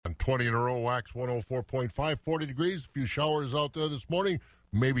20 in a row, Wax 104.5, 40 degrees. A few showers out there this morning,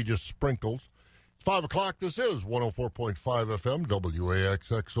 maybe just sprinkles. It's 5 o'clock. This is 104.5 FM,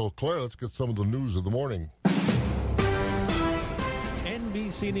 WAXX Eau Claire. Let's get some of the news of the morning.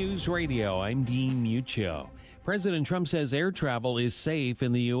 NBC News Radio, I'm Dean Muccio. President Trump says air travel is safe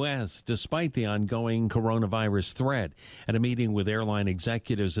in the U.S. despite the ongoing coronavirus threat. At a meeting with airline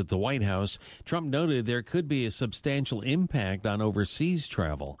executives at the White House, Trump noted there could be a substantial impact on overseas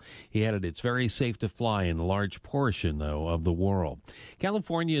travel. He added it's very safe to fly in a large portion, though, of the world.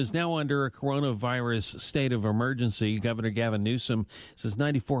 California is now under a coronavirus state of emergency. Governor Gavin Newsom says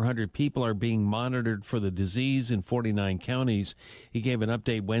 9,400 people are being monitored for the disease in 49 counties. He gave an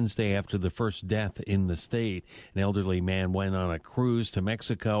update Wednesday after the first death in the state. An elderly man went on a cruise to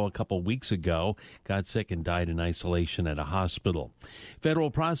Mexico a couple weeks ago, got sick and died in isolation at a hospital. Federal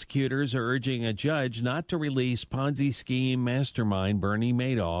prosecutors are urging a judge not to release Ponzi scheme mastermind Bernie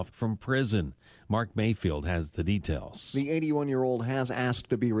Madoff from prison. Mark Mayfield has the details. The 81-year-old has asked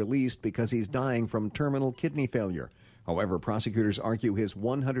to be released because he's dying from terminal kidney failure. However, prosecutors argue his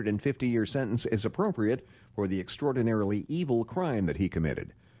 150-year sentence is appropriate for the extraordinarily evil crime that he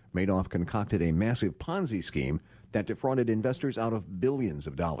committed. Madoff concocted a massive Ponzi scheme that defrauded investors out of billions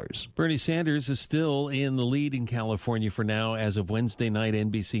of dollars. Bernie Sanders is still in the lead in California for now. As of Wednesday night,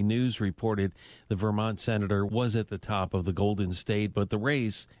 NBC News reported the Vermont senator was at the top of the Golden State, but the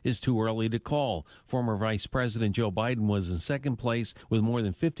race is too early to call. Former Vice President Joe Biden was in second place with more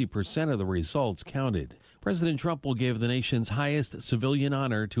than 50% of the results counted. President Trump will give the nation's highest civilian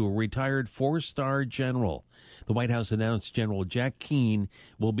honor to a retired four-star general. The White House announced General Jack Keane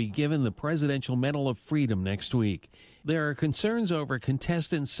will be given the Presidential Medal of Freedom next week. There are concerns over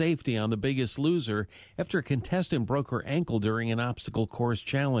contestant safety on The Biggest Loser after a contestant broke her ankle during an obstacle course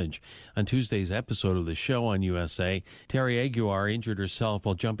challenge. On Tuesday's episode of the show on USA, Terry Aguiar injured herself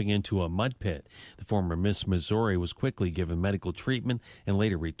while jumping into a mud pit. The former Miss Missouri was quickly given medical treatment and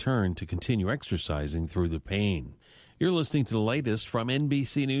later returned to continue exercising through the pain. You're listening to the latest from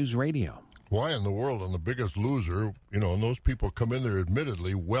NBC News Radio. Why in the world on The Biggest Loser, and those people come in there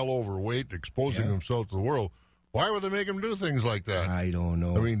admittedly well overweight, exposing themselves to the world. Why would they make them do things like that? I don't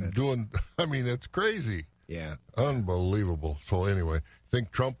know. It's crazy. Yeah. Unbelievable. So anyway,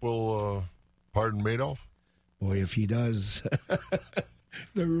 think Trump will pardon Madoff? Boy, if he does,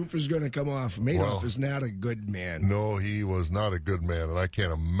 the roof is going to come off. Madoff is not a good man. No, he was not a good man, and I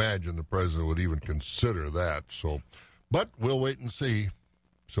can't imagine the president would even consider that. So, but we'll wait and see.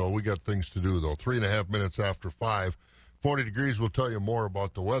 So we got things to do, though. 3.5 minutes after 5. 40 degrees, we'll tell you more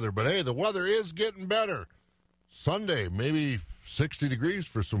about the weather. But, hey, the weather is getting better. Sunday, maybe 60 degrees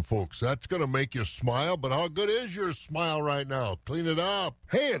for some folks. That's going to make you smile, but how good is your smile right now? Clean it up.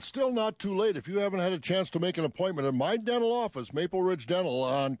 Hey, it's still not too late. If you haven't had a chance to make an appointment at my dental office, Maple Ridge Dental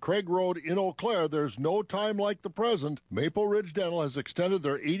on Craig Road in Eau Claire, there's no time like the present. Maple Ridge Dental has extended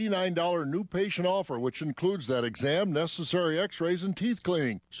their $89 new patient offer, which includes that exam, necessary x-rays, and teeth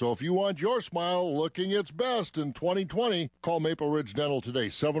cleaning. So if you want your smile looking its best in 2020, call Maple Ridge Dental today,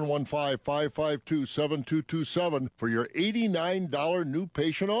 715-552-7227 for your $89 new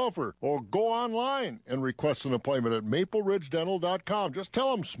patient offer. Or go online and request an appointment at mapleridgedental.com. Just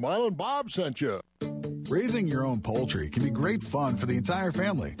tell them Smiling Bob sent you. Raising your own poultry can be great fun for the entire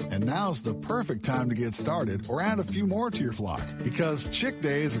family. And now's the perfect time to get started or add a few more to your flock, because chick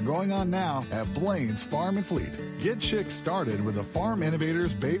days are going on now at Blaine's Farm and Fleet. Get chicks started with the Farm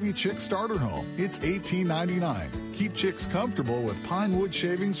Innovators Baby Chick Starter Home. It's $18.99. Keep chicks comfortable with pine wood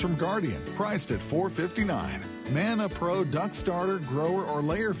shavings from Guardian, priced at $4.59. Manna Pro Duck Starter, Grower, or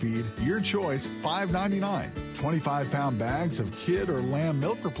Layer Feed, your choice, $5.99. 25-pound bags of kid or lamb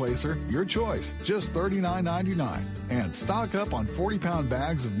milk replacer, your choice, just $39.99. And stock up on 40-pound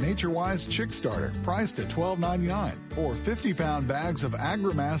bags of NatureWise Chick Starter, priced at $12.99. Or 50-pound bags of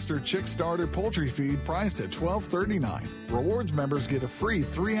AgriMaster Chick Starter poultry feed, priced at $12.39. Rewards members get a free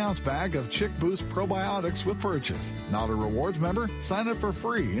 3-ounce bag of Chick Boost probiotics with purchase. Not a rewards member? Sign up for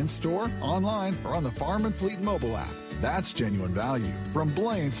free in-store, online, or on the Farm and Fleet mobile app. That's genuine value from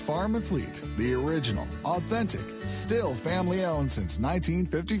Blaine's Farm and Fleet. The original, authentic, still family-owned since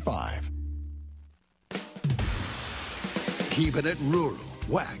 1955. Keeping it rural.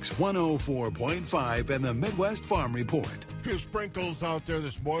 Wax 104.5 and the Midwest Farm Report. A few sprinkles out there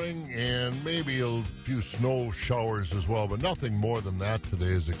this morning and maybe a few snow showers as well, but nothing more than that today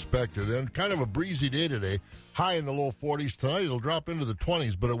is expected. And kind of a breezy day today, high in the low 40s. Tonight it'll drop into the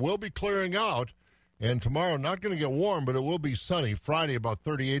 20s, but it will be clearing out. And tomorrow, not going to get warm, but it will be sunny. Friday, about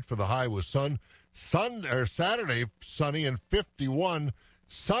 38 for the high with sun. Saturday, sunny and 51.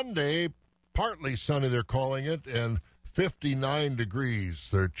 Sunday, partly sunny, they're calling it, and 59 degrees.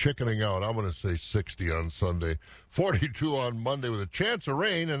 They're chickening out. I'm going to say 60 on Sunday. 42 on Monday with a chance of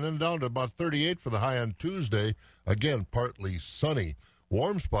rain, and then down to about 38 for the high on Tuesday. Again, partly sunny.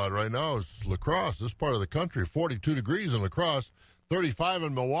 Warm spot right now is La Crosse, this part of the country. 42 degrees in La Crosse, 35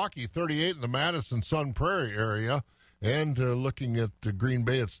 in Milwaukee, 38 in the Madison Sun Prairie area. And looking at Green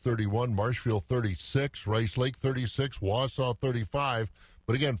Bay, it's 31, Marshfield 36, Rice Lake 36, Wausau 35.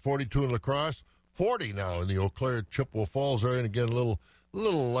 But again, 42 in La Crosse, 40 now in the Eau Claire, Chippewa Falls area. And again, a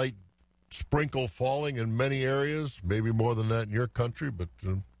little light sprinkle falling in many areas, maybe more than that in your country, but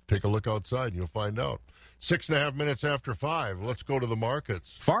take a look outside and you'll find out. 6.5 minutes after 5. Let's go to the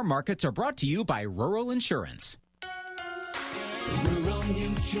markets. Farm markets are brought to you by Rural Insurance. Rural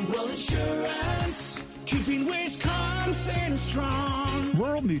Mutual Insurance, keeping Wisconsin strong.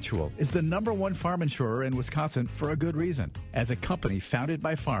 Rural Mutual is the #1 farm insurer in Wisconsin for a good reason. As a company founded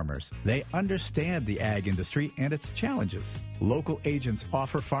by farmers, they understand the ag industry and its challenges. Local agents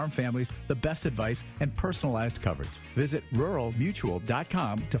offer farm families the best advice and personalized coverage. Visit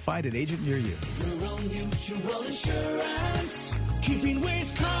ruralmutual.com to find an agent near you. Rural Mutual Insurance, keeping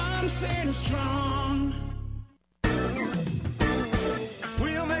Wisconsin strong.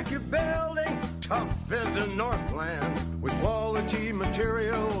 We'll make your building tough as a Northland with quality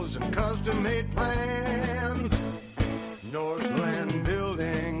materials and custom-made plans. Northland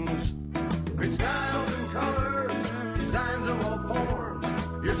Buildings, great styles and colors, designs of all forms.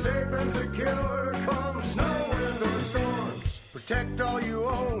 You're safe and secure come snow, wind, or storms. Protect all you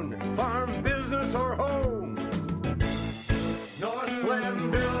own, farm, business, or home.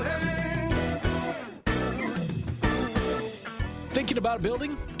 Northland Buildings. Thinking about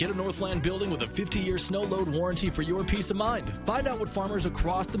building? Get a Northland building with a 50-year snow load warranty for your peace of mind. Find out what farmers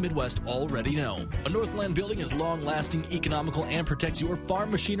across the Midwest already know. A Northland building is long-lasting, economical, and protects your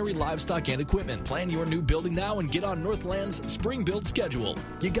farm machinery, livestock, and equipment. Plan your new building now and get on Northland's spring build schedule.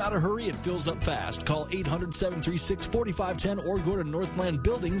 You gotta hurry, it fills up fast. Call 800-736-4510 or go to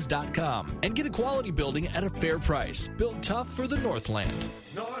northlandbuildings.com and get a quality building at a fair price. Built tough for the Northland.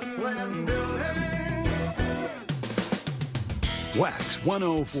 Northland Buildings. Wax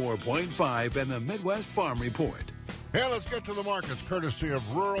 104.5 and the Midwest Farm Report. And let's get to the markets, courtesy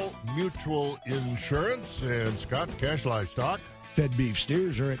of Rural Mutual Insurance. And Scott, cash livestock. Fed beef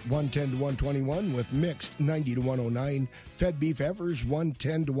steers are at 110 to 121 with mixed 90 to 109. Fed beef heifers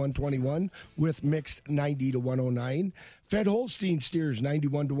 110 to 121 with mixed 90 to 109. Fed Holstein steers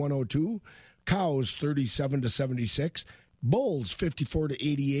 91 to 102. Cows 37 to 76. Bulls 54 to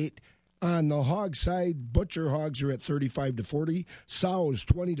 88. On the hog side, butcher hogs are at 35 to 40, sows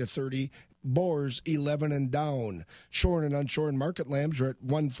 20 to 30, boars 11 and down. Shorn and unshorn market lambs are at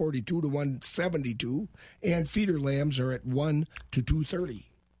 142 to 172, and feeder lambs are at 1 to 230.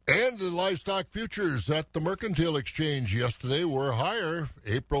 And the livestock futures at the Mercantile Exchange yesterday were higher.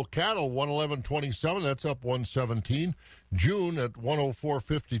 April cattle 111.27, that's up 117. June at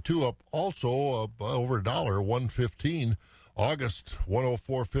 104.52, up also over $1, 115. August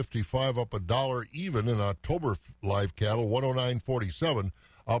 104.55, up $1 even. In October, live cattle 109.47,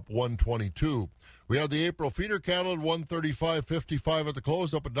 up 122. We had the April feeder cattle at 135.55 at the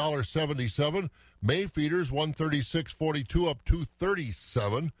close, up $1.77. May feeders 136.42, up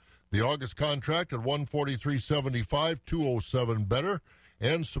 237. The August contract at 143.75, 207 better.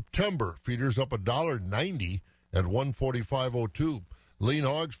 And September feeders up $1.90 at 145.02. Lean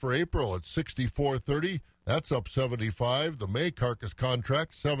hogs for April at 64.30. That's up 75. The May carcass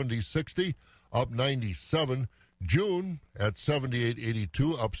contract, 70.60, up 97. June at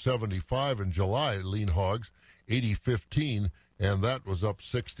 78.82, up 75. In July, lean hogs, 80.15, and that was up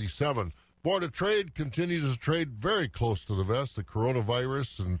 67. Board of Trade continues to trade very close to the vest. The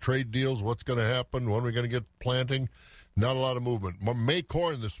coronavirus and trade deals, what's going to happen, when are we going to get planting? Not a lot of movement. May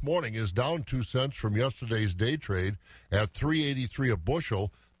corn this morning is down 2 cents from yesterday's day trade at $3.83 a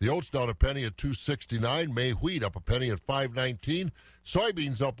bushel. The oats down a penny at $2.69. May wheat up a penny at $5.19.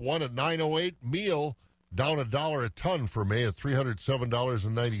 Soybeans up 1 at $9.08. Meal down $1 a ton for May at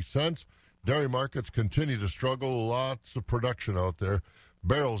 $307.90. Dairy markets continue to struggle. Lots of production out there.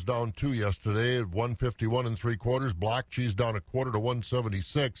 Barrels down 2 yesterday at 151 3/4. Block cheese down a quarter to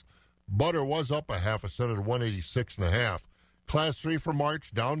 176. Butter was up a half a cent at 186 1/2. Class 3 for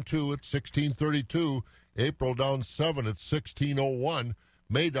March down 2 at 1632. April down 7 at 1601.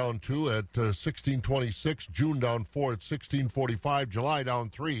 May down 2 at 1626. June down 4 at 1645. July down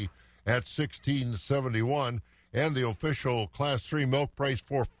 3 at 1671. And the official Class 3 milk price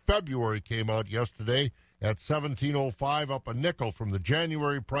for February came out yesterday at $17.05, up a nickel from the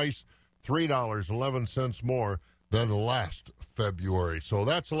January price, $3.11 more than last February. So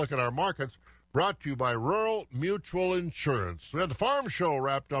that's a look at our markets. brought to you by Rural Mutual Insurance. We had the Farm Show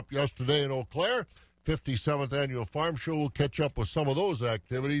wrapped up yesterday in Eau Claire. 57th Annual Farm Show. We'll catch up with some of those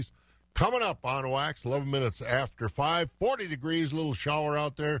activities coming up on Wax, 11 minutes after 5. 40 degrees, little shower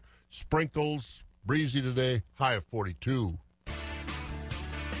out there. Sprinkles, breezy today, high of 42.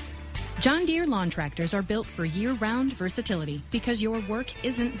 John Deere lawn tractors are built for year-round versatility because your work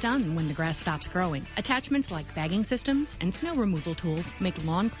isn't done when the grass stops growing. Attachments like bagging systems and snow removal tools make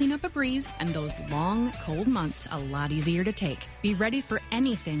lawn cleanup a breeze and those long, cold months a lot easier to take. Be ready for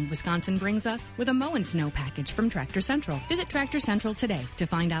anything Wisconsin brings us with a mow and snow package from Tractor Central. Visit Tractor Central today to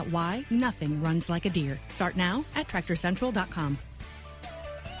find out why nothing runs like a Deere. Start now at TractorCentral.com.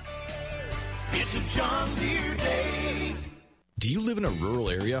 It's a John Deere day. Do you live in a rural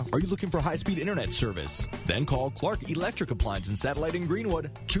area? Are you looking for high-speed internet service? Then call Clark Electric Appliance and Satellite in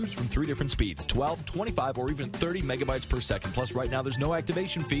Greenwood. Choose from 3 different speeds, 12, 25, or even 30 megabytes per second. Plus, right now, there's no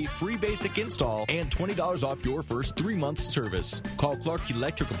activation fee, free basic install, and $20 off your first 3 months service. Call Clark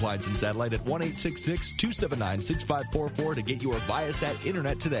Electric Appliance and Satellite at 1-866-279-6544 to get your Viasat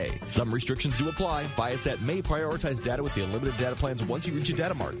internet today. Some restrictions do apply. Viasat may prioritize data with the unlimited data plans once you reach a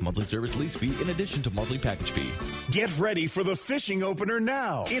data mark. Monthly service lease fee in addition to monthly package fee. Get ready for the fishing opener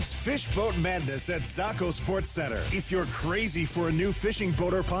now. It's Fish Boat Madness at Zaco Sports Center. If you're crazy for a new fishing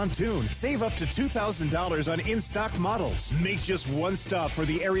boat or pontoon, save up to $2,000 on in-stock models. Make just one stop for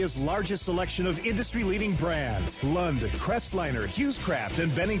the area's largest selection of industry-leading brands. Lund, Crestliner, Hughescraft,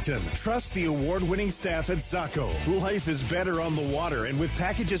 and Bennington. Trust the award-winning staff at Zaco. Life is better on the water, and with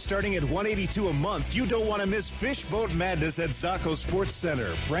packages starting at $182 a month, you don't want to miss Fish Boat Madness at Zaco Sports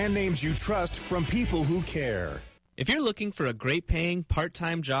Center. Brand names you trust from people who care. If you're looking for a great-paying,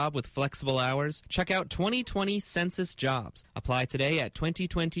 part-time job with flexible hours, check out 2020 Census Jobs. Apply today at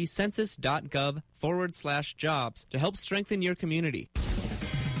 2020census.gov/jobs to help strengthen your community.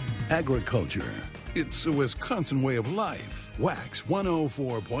 Agriculture. It's a Wisconsin way of life. Wax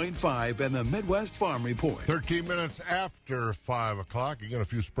 104.5 and the Midwest Farm Report. 13 minutes after 5 o'clock. You got a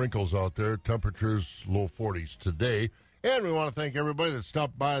few sprinkles out there. Temperatures low 40s today. And we want to thank everybody that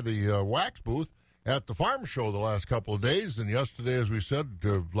stopped by the Wax booth at the Farm Show the last couple of days. And yesterday, as we said,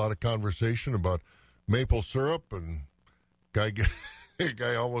 a lot of conversation about maple syrup and guy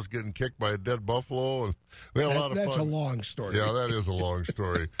almost getting kicked by a dead buffalo. And we had a lot of fun. That's a long story. Yeah, that is a long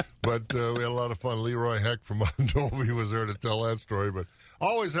story. But we had a lot of fun. Leroy Heck from Mondovi was there to tell that story. But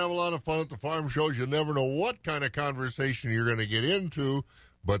always have a lot of fun at the Farm Shows. You never know what kind of conversation you're going to get into,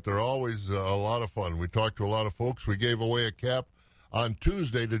 but they're always a lot of fun. We talked to a lot of folks. We gave away a cap on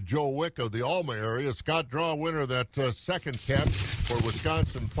Tuesday to Joe Wick of the Alma area. Scott Draw, winner of that second cap for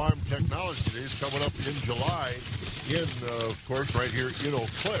Wisconsin Farm Technology Days, coming up in July in, of course, right here in Eau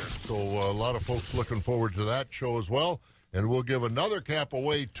Claire. So a lot of folks looking forward to that show as well. And we'll give another cap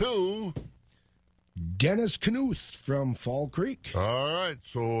away to Dennis Knuth from Fall Creek. All right.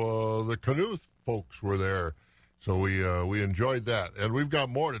 So the Knuth folks were there. So we enjoyed that. And we've got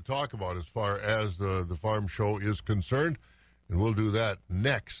more to talk about as far as the farm show is concerned. And we'll do that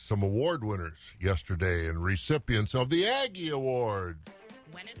next. Some award winners yesterday and recipients of the Aggie Award.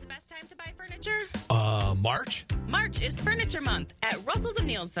 When is the best time to buy furniture? March? March is Furniture Month at Russell's of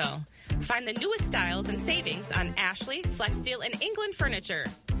Neilsville. Find the newest styles and savings on Ashley, Flexsteel, and England furniture.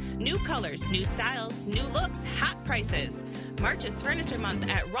 New colors, new styles, new looks, hot prices. March is Furniture Month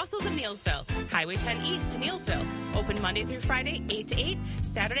at Russell's of Neilsville, Highway 10 East to Neilsville. Open Monday through Friday, 8 to 8,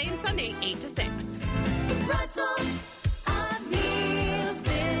 Saturday and Sunday, 8 to 6. Russell's of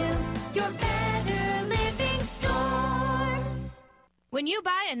Neilsville, your better living store. When you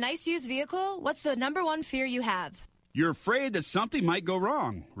buy a nice used vehicle, what's the number one fear you have? You're afraid that something might go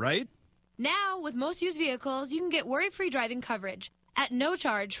wrong, right? Now, with most used vehicles, you can get worry-free driving coverage at no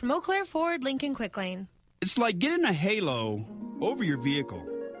charge from Eau Claire Ford Lincoln Quick Lane. It's like getting a halo over your vehicle.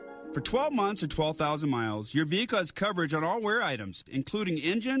 For 12 months or 12,000 miles, your vehicle has coverage on all wear items, including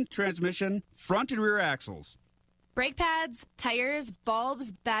engine, transmission, front and rear axles. Brake pads, tires,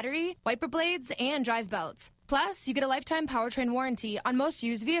 bulbs, battery, wiper blades, and drive belts. Plus, you get a lifetime powertrain warranty on most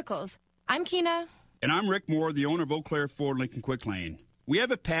used vehicles. I'm Keena. And I'm Rick Moore, the owner of Eau Claire Ford Lincoln Quick Lane. We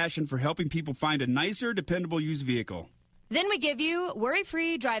have a passion for helping people find a nicer, dependable used vehicle. Then we give you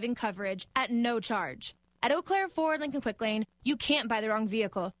worry-free driving coverage at no charge. At Eau Claire Ford Lincoln Quick Lane, you can't buy the wrong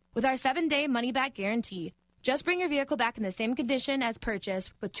vehicle with our 7-day money-back guarantee. Just bring your vehicle back in the same condition as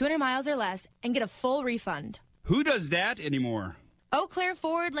purchased with 200 miles or less and get a full refund. Who does that anymore? Eau Claire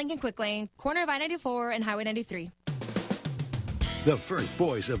Ford Lincoln Quick Lane, corner of I-94 and Highway 93. The first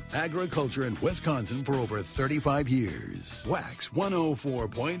voice of agriculture in Wisconsin for over 35 years. Wax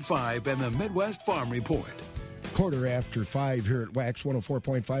 104.5 and the Midwest Farm Report. 4:15 here at Wax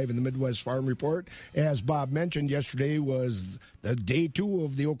 104.5 in the Midwest Farm Report. As Bob mentioned, yesterday was the day 2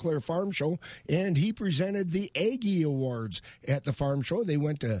 of the Eau Claire Farm Show, and he presented the Aggie Awards at the Farm Show. They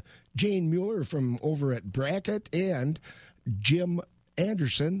went to Jane Mueller from over at Brackett and Jim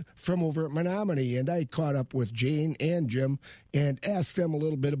Anderson from over at Menominee. And I caught up with Jane and Jim and asked them a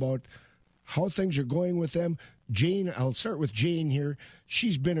little bit about how things are going with them. Jane, I'll start with Jane here.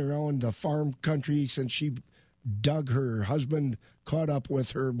 She's been around the farm country since Doug, her husband, caught up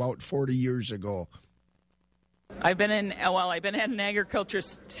with her about 40 years ago. I've been in agriculture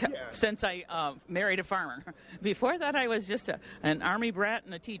since I married a farmer. Before that, I was just an army brat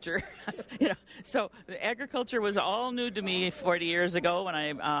and a teacher. So the agriculture was all new to me 40 years ago when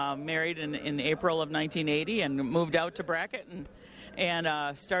I married in April of 1980 and moved out to Brackett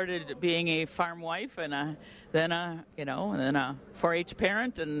and started being a farm wife and then a 4-H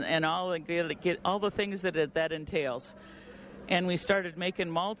parent and all the things that entails. And we started making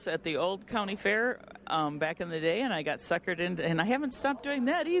malts at the old county fair back in the day, and I got suckered into, and I haven't stopped doing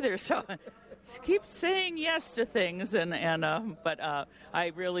that either. So keep saying yes to things, but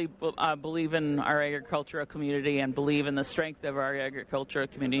I really believe in our agricultural community and believe in the strength of our agricultural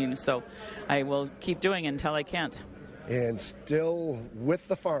community. So I will keep doing it until I can't. And still with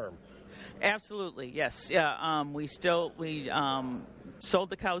the farm. Absolutely, yes. Yeah, we sold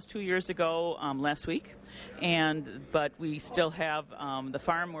the cows 2 years ago last week, but we still have the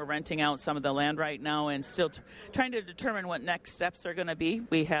farm. We're renting out some of the land right now and still trying to determine what next steps are going to be.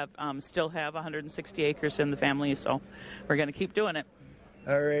 We have still have 160 acres in the family, so we're going to keep doing it.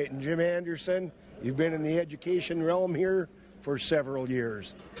 All right, and Jim Anderson, you've been in the education realm here for several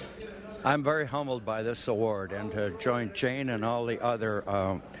years. I'm very humbled by this award and to join Jane and all the other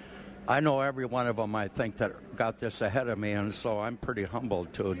I know every one of them, I think, that got this ahead of me, and so I'm pretty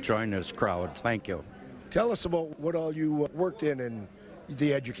humbled to join this crowd. Thank you. Tell us about what all you worked in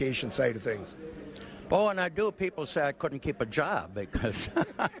the education side of things. Oh, and I do. People say I couldn't keep a job because,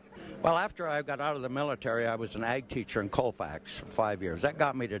 well, after I got out of the military, I was an ag teacher in Colfax for 5 years. That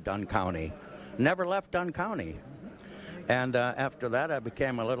got me to Dunn County. Never left Dunn County. And after that, I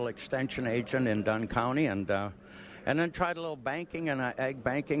became a little extension agent in Dunn County and then tried a little banking and ag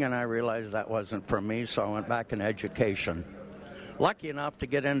banking, and I realized that wasn't for me, so I went back in education. Lucky enough to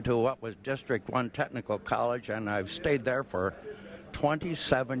get into what was District 1 Technical College, and I've stayed there for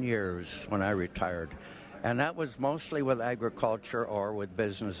 27 years when I retired. And that was mostly with agriculture or with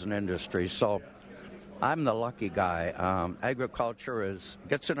business and industry, so I'm the lucky guy. Agriculture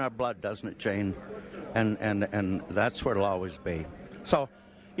gets in our blood, doesn't it, Jane? And that's where it'll always be. So,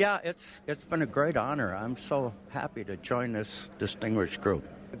 yeah, it's been a great honor. I'm so happy to join this distinguished group.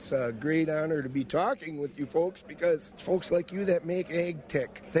 It's a great honor to be talking with you folks because it's folks like you that make ag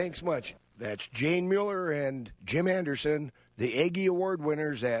tick. Thanks much. That's Jane Mueller and Jim Anderson, the Aggie Award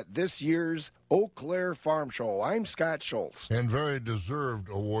winners at this year's Eau Claire Farm Show. I'm Scott Schultz. And very deserved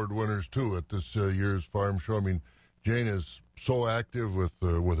award winners, too, at this year's Farm Show. I mean, Jane is so active with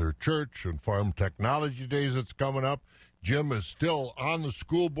her church and Farm Technology Days that's coming up. Jim is still on the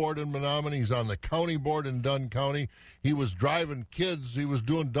school board in Menominee. He's on the county board in Dunn County. He was driving kids. He was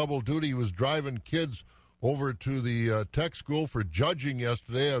doing double duty. He was driving kids over to the tech school for judging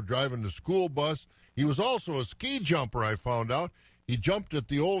yesterday, driving the school bus. He was also a ski jumper, I found out. He jumped at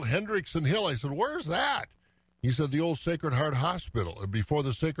the old Hendrickson Hill. I said, where's that? He said the old Sacred Heart Hospital. And before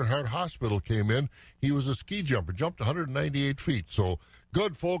the Sacred Heart Hospital came in, he was a ski jumper, jumped 198 feet. So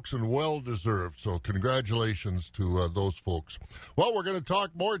good, folks, and well-deserved. So congratulations to those folks. Well, we're going to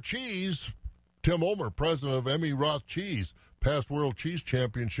talk more cheese. Tim Omer, president of Emmy Roth Cheese, past World Cheese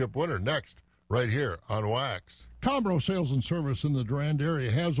Championship winner, next, right here on Wax. Combro Sales and Service in the Durand area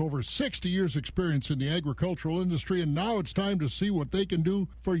has over 60 years' experience in the agricultural industry, and now it's time to see what they can do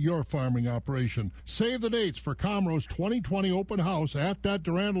for your farming operation. Save the dates for Combro's 2020 open house at that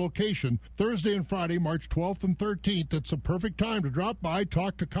Durand location, Thursday and Friday, March 12th and 13th. It's a perfect time to drop by,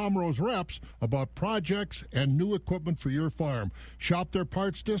 talk to Combro's reps about projects and new equipment for your farm. Shop their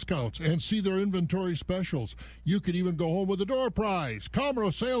parts discounts and see their inventory specials. You could even go home with a door prize.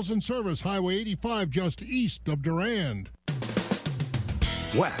 Combro Sales and Service, Highway 85, just east of Durand.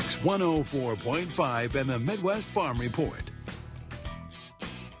 Wax 104.5 and the Midwest Farm Report.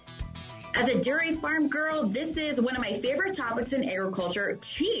 As a dairy farm girl, this is one of my favorite topics in agriculture,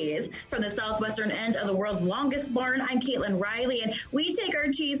 cheese. From the southwestern end of the world's longest barn, I'm Caitlin Riley, and we take our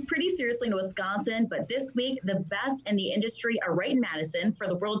cheese pretty seriously in Wisconsin. But this week, the best in the industry are right in Madison for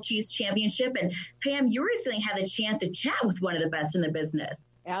the World Cheese Championship. And Pam, you recently had the chance to chat with one of the best in the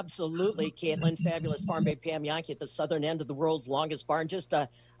business. Absolutely, Caitlin. Fabulous Farm Babe Pam Yankee at the southern end of the world's longest barn, just a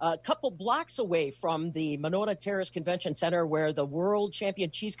couple blocks away from the Monona Terrace Convention Center, where the World Champion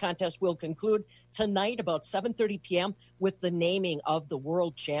Cheese Contest will conclude tonight about 7:30 p.m. with the naming of the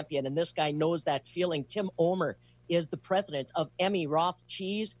world champion. And this guy knows that feeling. Tim Omer is the president of Emmy Roth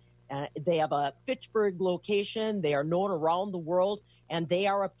Cheese. They have a Fitchburg location. They are known around the world, and they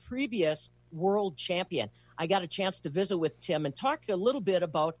are a previous world champion. I got a chance to visit with Tim and talk a little bit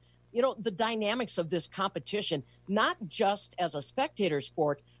about, the dynamics of this competition, not just as a spectator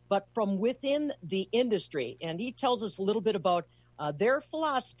sport, but from within the industry. And he tells us a little bit about their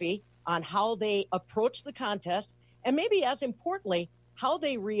philosophy on how they approach the contest, and maybe as importantly, how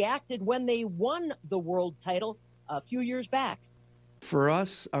they reacted when they won the world title a few years back. For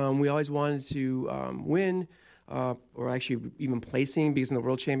us, we always wanted to win, or actually even placing, because in the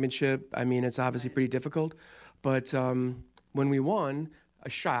World Championship, it's obviously pretty difficult. But when we won, a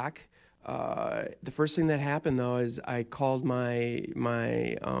shock. The first thing that happened, though, is I called my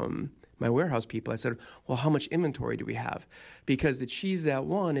warehouse people. I said, well, how much inventory do we have? Because the cheese that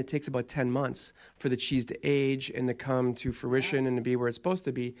won, it takes about 10 months for the cheese to age and to come to fruition and to be where it's supposed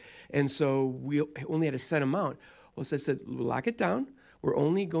to be. And so we only had a set amount. Well, so I said, lock it down. We're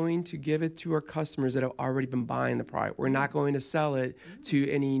only going to give it to our customers that have already been buying the product. We're not going to sell it to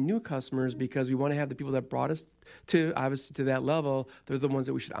any new customers, because we want to have the people that brought us to, obviously, to that level. They're the ones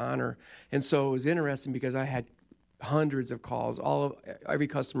that we should honor. And so it was interesting because I had hundreds of calls. Every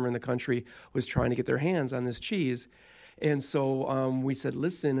customer in the country was trying to get their hands on this cheese. And so we said,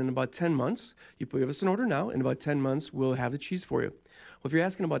 listen, in about 10 months, you give us an order now. In about 10 months, we'll have the cheese for you. Well, if you're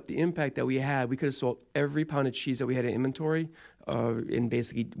asking about the impact that we had, we could have sold every pound of cheese that we had in inventory in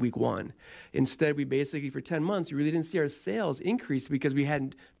basically week one. Instead, we basically, for 10 months, we really didn't see our sales increase because we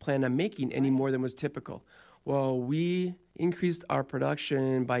hadn't planned on making any more than was typical. Well, we increased our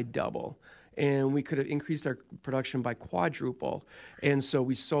production by double, and we could have increased our production by quadruple. And so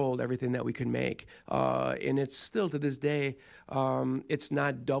we sold everything that we could make. And it's still, to this day, it's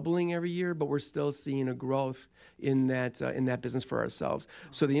not doubling every year, but we're still seeing a growth in that business for ourselves.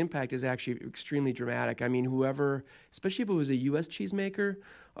 So the impact is actually extremely dramatic. Whoever, especially if it was a U.S. cheesemaker,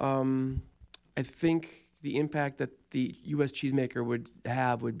 I think the impact that the U.S. cheesemaker would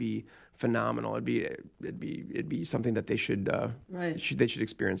have would be phenomenal. It'd be something that they should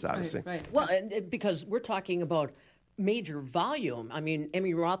experience, obviously. Right. Well, and because we're talking about major volume.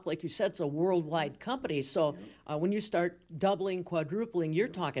 Emmy Roth, like you said, it's a worldwide company. So when you start doubling, quadrupling, you're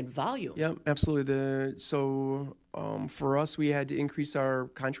talking volume. Yeah, absolutely. For us, we had to increase our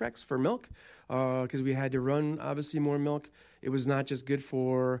contracts for milk because we had to run, obviously, more milk. It was not just good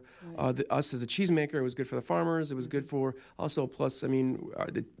for us as a cheesemaker. It was good for the farmers. It was good for also, plus,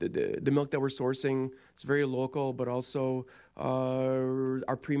 the milk that we're sourcing, it's very local, but also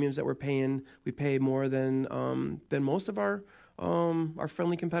our premiums that we're paying, we pay more than most of our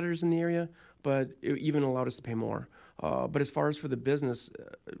friendly competitors in the area, but it even allowed us to pay more. But as far as for the business,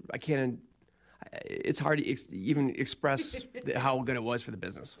 it's hard to even express how good it was for the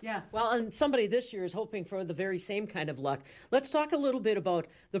business. Yeah, well, and somebody this year is hoping for the very same kind of luck. Let's talk a little bit about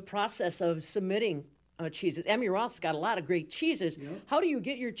the process of submitting cheeses. Emmy Roth's got a lot of great cheeses. Yep. How do you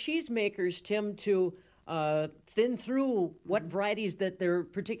get your cheesemakers, Tim, to thin through what varieties that they're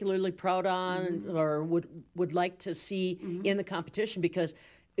particularly proud on or would like to see in the competition? Because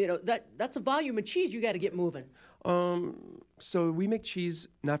that's a volume of cheese you got to get moving. So we make cheese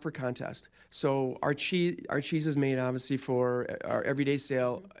not for contest. So our cheese is made obviously for our everyday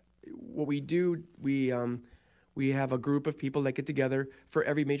sale. What we do, we have a group of people that get together for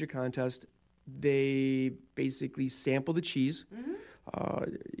every major contest. They basically sample the cheese. And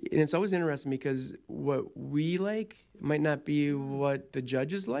it's always interesting because what we like might not be what the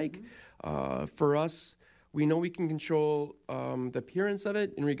judges like. For us, we know we can control the appearance of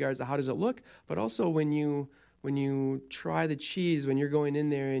it in regards to how does it look, but also when you try the cheese, when you're going in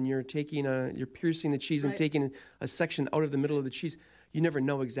there and you're piercing the cheese and taking a section out of the middle of the cheese, you never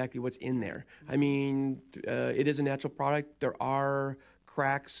know exactly what's in there. It is a natural product. There are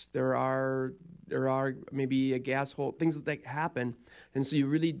cracks, there are maybe a gas hole, things that happen, and so you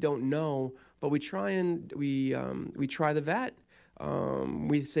really don't know. But we try the vat.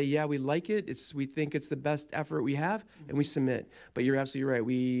 We say, yeah, we like it. We think it's the best effort we have, and we submit. But you're absolutely right.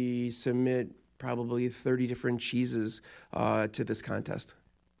 We submit probably 30 different cheeses to this contest.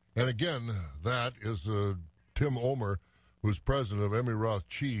 And again, that is Tim Omer, who's president of Emmy Roth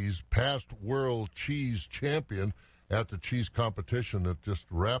Cheese, past world cheese champion at the cheese competition that just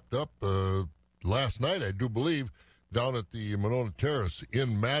wrapped up last night, I do believe, down at the Monona Terrace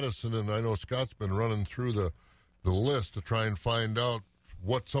in Madison. And I know Scott's been running through the list to try and find out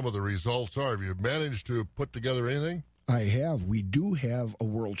what some of the results are. Have you managed to put together anything? I have. We do have a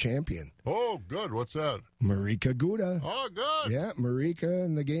world champion. Oh, good. What's that? Marika Gouda. Oh, good. Yeah, Marika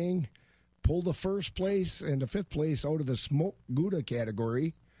and the gang pulled the first place and the fifth place out of the smoked Gouda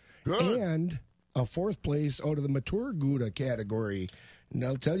category. Good. And a fourth place out of the mature Gouda category. And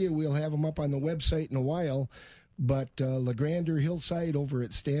I'll tell you, we'll have them up on the website in a while. But LeGrander Hillside over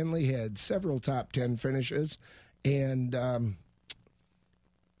at Stanley had several top 10 finishes. And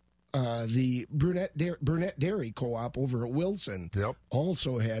the Burnett Dairy Co-op over at Wilson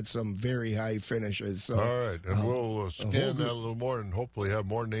also had some very high finishes. So, all right, and we'll scan that a little more and hopefully have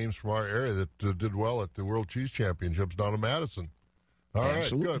more names from our area that did well at the World Cheese Championships down in Madison. All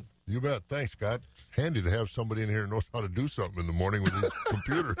Absolutely. right, good. You bet. Thanks, Scott. It's handy to have somebody in here who knows how to do something in the morning with these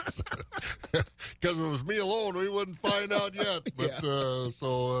computers. Because if it was me alone, we wouldn't find out yet. But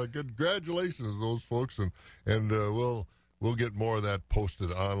so congratulations to those folks, and we'll get more of that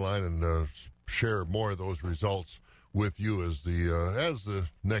posted online and share more of those results with you as the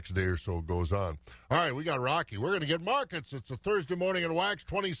next day or so goes on. All right, we got Rocky. We're going to get markets. It's a Thursday morning at Wax,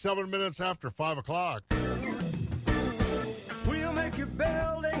 27 minutes after 5 o'clock. We'll make your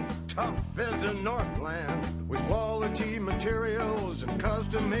building tough as a Northland with quality materials and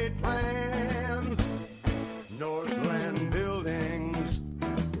custom-made plans. Northland Buildings,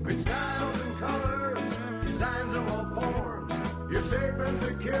 great styles and colors, designs of all forms. You're safe and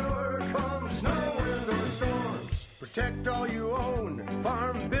secure come snow, wind, or storms. Protect all you own,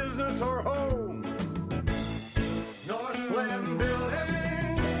 farm, business, or home. Northland Buildings.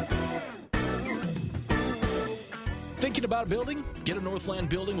 Thinking about building? Get a Northland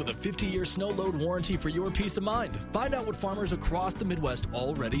building with a 50-year snow load warranty for your peace of mind. Find out what farmers across the Midwest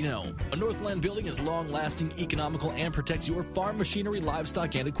already know. A Northland building is long-lasting, economical, and protects your farm machinery,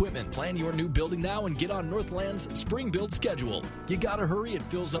 livestock, and equipment. Plan your new building now and get on Northland's spring build schedule. You gotta hurry, it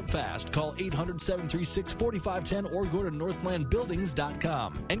fills up fast. Call 800-736-4510 or go to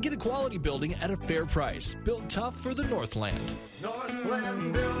northlandbuildings.com and get a quality building at a fair price. Built tough for the Northland.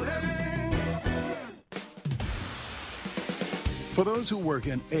 Northland Buildings. For those who work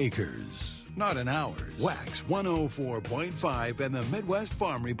in acres, not in hours, Wax 104.5 and the Midwest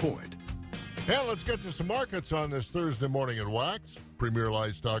Farm Report. Yeah, let's get to some markets on this Thursday morning at Wax. Premier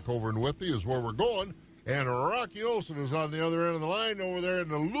Livestock over in Withee is where we're going. And Rocky Olson is on the other end of the line over there in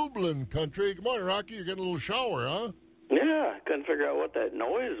the Lublin country. Good morning, Rocky. You're getting a little shower, huh? Yeah, I couldn't figure out what that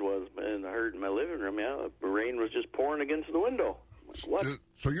noise was, and I heard in my living room, the rain was just pouring against the window. What?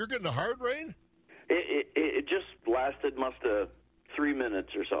 So you're getting a hard rain? It just lasted, must have 3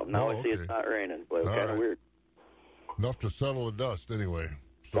 minutes or something. Now I see it's not raining, but it's kind of weird. Enough to settle the dust anyway.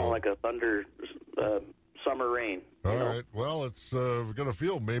 Sound like a thunder summer rain. All right. Well, it's going to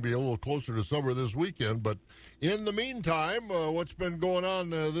feel maybe a little closer to summer this weekend. But in the meantime, what's been going on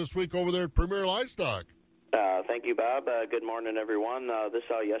this week over there at Premier Livestock? Thank you, Bob. Good morning, everyone. This is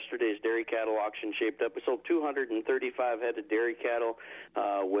how yesterday's dairy cattle auction shaped up. We sold 235 head of dairy cattle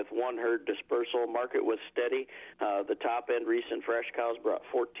with one herd dispersal. Market was steady. The top-end recent fresh cows brought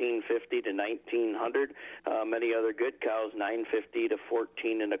 $1,450 to $1,900. Many other good cows, $950 to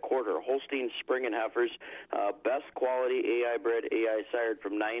 $1,425. Holstein spring and heifers, best quality AI bred, AI sired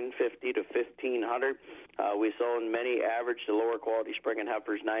from $950 to $1,500. We sold many average to lower quality spring and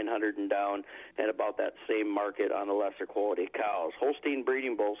heifers, $900 and down, and about that same market on the lesser quality cows. Holstein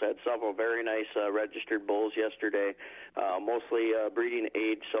breeding bulls had several very nice registered bulls yesterday, mostly breeding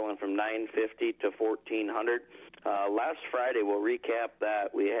age, selling from $950 to $1,400. Last Friday, we'll recap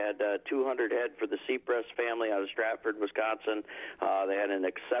that. We had 200 head for the Seapress family out of Stratford, Wisconsin. They had an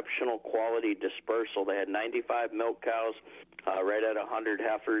exceptional quality dispersal. They had 95 milk cows, right at 100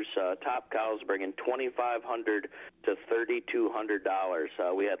 heifers. Top cows bringing $2,500 to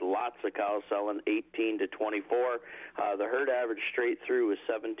 $3,200. We had lots of cows selling 18 to 24. The herd average straight through was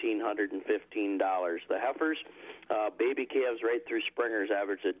 $1,715. The heifers, baby calves right through springers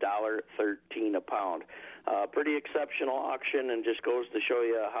averaged $1.13 a pound. Pretty exceptional auction, and just goes to show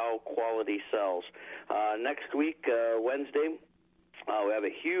you how quality sells. Next week, Wednesday, we have a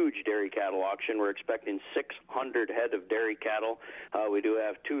huge dairy cattle auction. We're expecting 600 head of dairy cattle. We do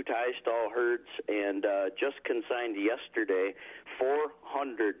have 2 tie stall herds, and just consigned yesterday, 400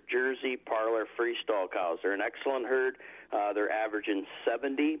 Jersey Parlor Freestall cows. They're an excellent herd. They're averaging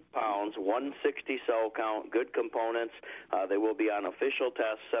 70 pounds, 160 cell count, good components. They will be on official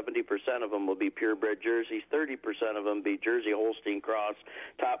tests. 70% of them will be purebred Jerseys. 30% of them be Jersey Holstein Cross.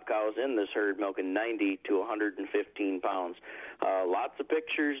 Top cows in this herd milking 90 to 115 pounds. Lots of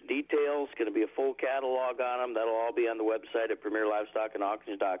pictures, details. Going to be a full catalog on them. That'll all be on the website at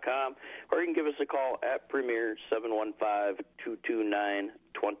PremierLivestockAndAuctions.com, or you can give us a call at Premier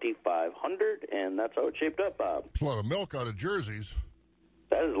 715-229-2500, and that's how it's shaped up, Bob. It's a lot of milk out of Jerseys.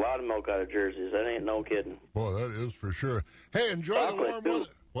 That is a lot of milk out of Jerseys. That ain't no kidding. Boy, that is for sure. Hey, enjoy Chocolate, the warm too. weather.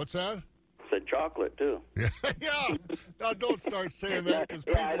 What's that? Said chocolate, too. Yeah. Now, don't start saying that because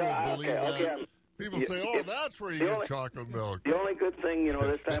people will believe that. Okay. People say, oh, that's where you get chocolate milk. The only good thing,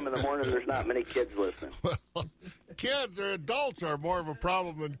 this time in the morning, there's not many kids listening. Well, kids or adults are more of a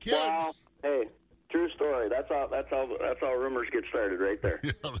problem than kids. Well, hey, true story. That's how rumors get started right there.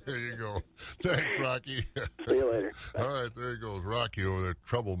 Yeah, there you go. Thanks, Rocky. See you later. All right, there goes Rocky over there,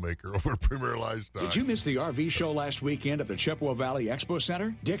 troublemaker over at Premier Livestock. Did you miss the RV show last weekend at the Chippewa Valley Expo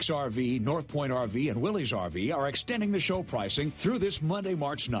Center? Dick's RV, North Point RV, and Willie's RV are extending the show pricing through this Monday,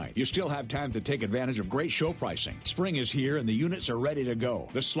 March 9th. You still have time to take advantage of great show pricing. Spring is here and the units are ready to go.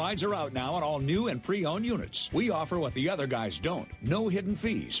 The slides are out now on all new and pre-owned units. We offer what the other guys don't. No hidden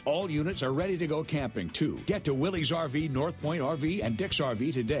fees. All units are ready to go camping, too. Get to Willie's RV, North Point RV, and Dick's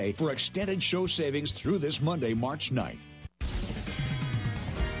RV today for extended show savings through this Monday, March 9th.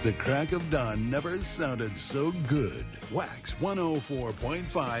 The crack of dawn never sounded so good. Wax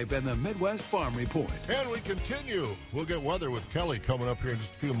 104.5 and the Midwest Farm Report. And we continue. We'll get weather with Kelly coming up here in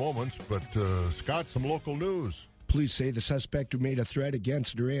just a few moments, but Scott, some local news. Police say the suspect who made a threat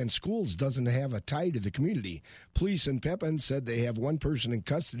against Durand schools doesn't have a tie to the community. Police in Pepin said they have one person in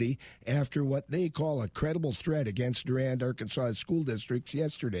custody after what they call a credible threat against Durand, Arkansas school districts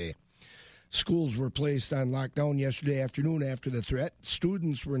yesterday. Schools were placed on lockdown yesterday afternoon after the threat.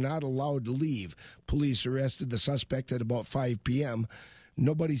 Students were not allowed to leave. Police arrested the suspect at about 5 p.m.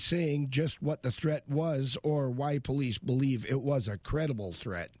 Nobody's saying just what the threat was or why police believe it was a credible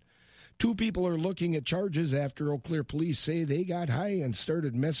threat. 2 people are looking at charges after Eau Claire police say they got high and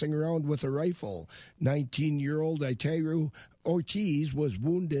started messing around with a rifle. 19-year-old Itaru Ortiz was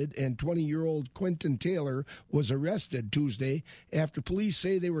wounded and 20-year-old Quentin Taylor was arrested Tuesday after police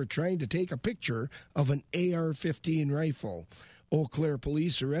say they were trying to take a picture of an AR-15 rifle. Eau Claire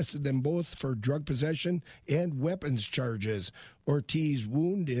police arrested them both for drug possession and weapons charges. Ortiz's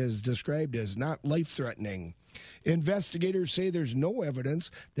wound is described as not life-threatening. Investigators say there's no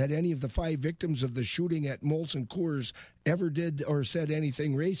evidence that any of the 5 victims of the shooting at Molson Coors ever did or said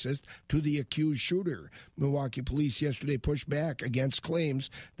anything racist to the accused shooter. Milwaukee police yesterday pushed back against claims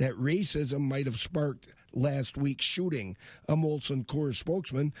that racism might have sparked last week's shooting. A Molson Coors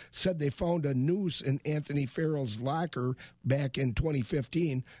spokesman said they found a noose in Anthony Farrell's locker back in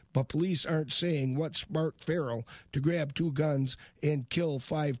 2015, but police aren't saying what sparked Farrell to grab 2 guns and kill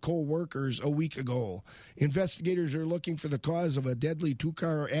 5 co-workers a week ago. Investigators are looking for the cause of a deadly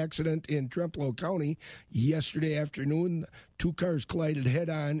 2-car accident in Trempealeau County. Yesterday afternoon, 2 cars collided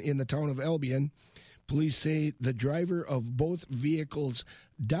head-on in the town of Albion. Police say the driver of both vehicles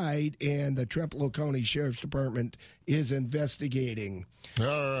died, and the Trempealeau County Sheriff's Department is investigating. All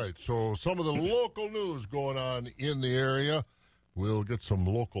right, so some of the local news going on in the area. We'll get some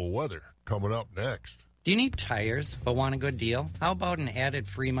local weather coming up next. Do you need tires but want a good deal? How about an added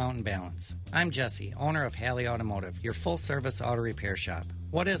free mountain balance? I'm Jesse, owner of Halley Automotive, your full-service auto repair shop.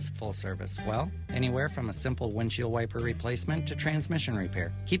 What is full service? Well, anywhere from a simple windshield wiper replacement to transmission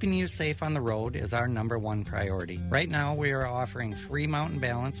repair. Keeping you safe on the road is our #1 priority. Right now, we are offering free mountain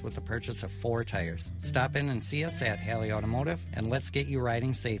balance with the purchase of 4 tires. Stop in and see us at Halley Automotive, and let's get you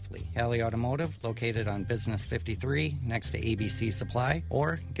riding safely. Halley Automotive, located on Business 53 next to ABC Supply,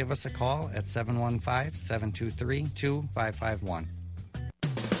 or give us a call at 715-723-2551.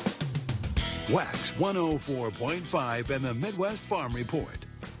 Wax 104.5 and the Midwest Farm Report.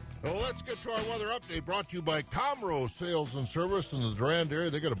 Well, let's get to our weather update brought to you by Comro Sales and Service in the Durand area.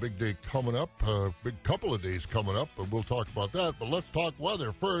 They got a big day coming up, big couple of days coming up, but we'll talk about that. But let's talk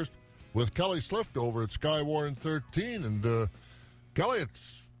weather first with Kelly Slift over at Skywarn 13. And, Kelly,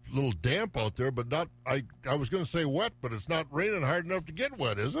 it's little damp out there, but not. I was going to say wet, but it's not raining hard enough to get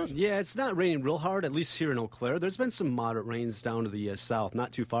wet, is it? Yeah, it's not raining real hard, at least here in Eau Claire. There's been some moderate rains down to the south,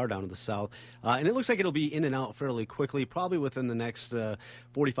 not too far down to the south. And it looks like it'll be in and out fairly quickly, probably within the next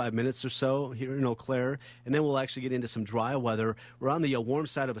 45 minutes or so here in Eau Claire. And then we'll actually get into some dry weather. We're on the warm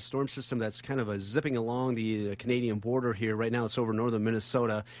side of a storm system that's kind of zipping along the Canadian border here. Right now it's over northern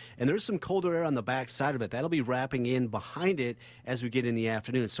Minnesota. And there's some colder air on the back side of it. That'll be wrapping in behind it as we get in the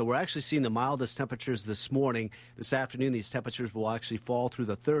afternoon. So we're actually seeing the mildest temperatures this morning. This afternoon, these temperatures will actually fall through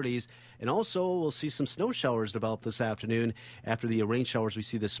the 30s. And also, we'll see some snow showers develop this afternoon after the rain showers we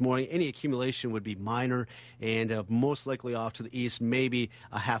see this morning. Any accumulation would be minor and most likely off to the east, maybe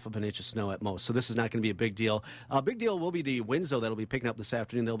a half of an inch of snow at most. So this is not going to be a big deal. A big deal will be the winds, though, that'll be picking up this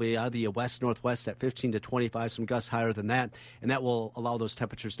afternoon. They'll be out of the west-northwest at 15 to 25, some gusts higher than that, and that will allow those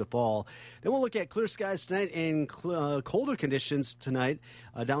temperatures to fall. Then we'll look at clear skies tonight and colder conditions tonight,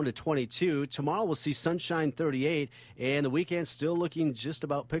 down to 22. Tomorrow we'll see sunshine, 38, and the weekend still looking just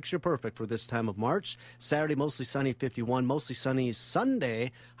about picture perfect for this time of March. Saturday, mostly sunny, 51. Mostly sunny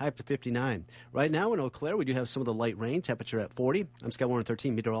Sunday, high up to 59. Right now in Eau Claire, we do have some of the light rain, temperature at 40. I'm Sky Warren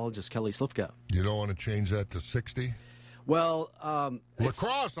 13, meteorologist Kelly Slifka. You don't want to change that to 60? Well,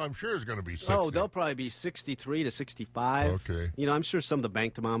 Lacrosse, I'm sure, is going to be 60. Oh, they'll probably be 63 to 65. Okay. You know, I'm sure some of the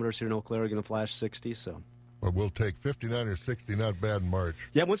bank thermometers here in Eau Claire are going to flash 60, so. But we'll take 59 or 60, not bad in March.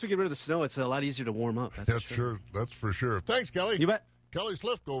 Yeah, once we get rid of the snow, it's a lot easier to warm up. That's for sure. Thanks, Kelly. You bet. Kelly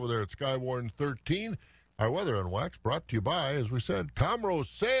Slifka over there at Skywarn 13. Our weather on Wax brought to you by, as we said, Comro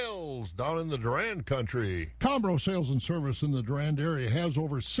Sales down in the Durand country. Comro Sales and Service in the Durand area has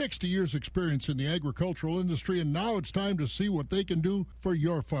over 60 years' experience in the agricultural industry, and now it's time to see what they can do for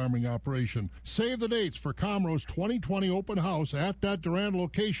your farming operation. Save the dates for Comro's 2020 open house at that Durand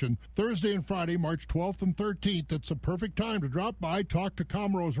location, Thursday and Friday, March 12th and 13th. It's a perfect time to drop by, talk to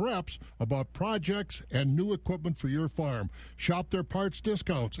Comro's reps about projects and new equipment for your farm. Shop their parts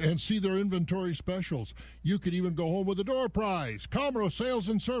discounts and see their inventory specials. You could even go home with a door prize. Comro Sales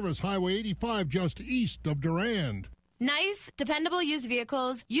and Service, Highway 85, just east of Durand. Nice, dependable used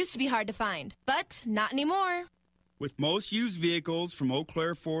vehicles used to be hard to find, but not anymore. With most used vehicles from Eau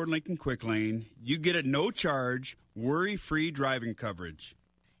Claire Ford Lincoln Quick Lane, you get a no-charge, worry-free driving coverage.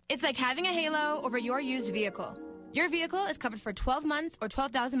 It's like having a halo over your used vehicle. Your vehicle is covered for 12 months or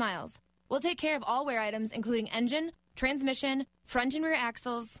 12,000 miles. We'll take care of all wear items, including engine, transmission, front and rear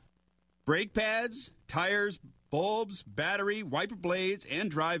axles, brake pads, tires, bulbs, battery, wiper blades, and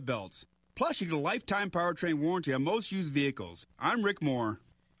drive belts. Plus, you get a lifetime powertrain warranty on most used vehicles. I'm Rick Moore.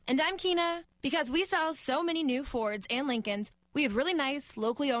 And I'm Keena. Because we sell so many new Fords and Lincolns, we have really nice,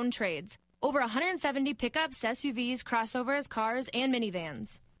 locally owned trades. Over 170 pickups, SUVs, crossovers, cars, and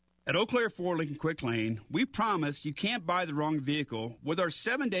minivans. At Eau Claire Ford Lincoln Quick Lane, we promise you can't buy the wrong vehicle with our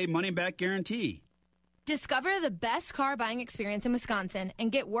 7-day money-back guarantee. Discover the best car buying experience in Wisconsin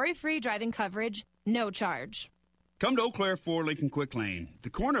and get worry-free driving coverage, no charge. Come to Eau Claire Ford Lincoln Quick Lane,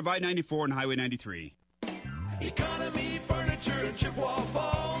 the corner of I-94 and Highway 93. Economy Furniture in Chippewa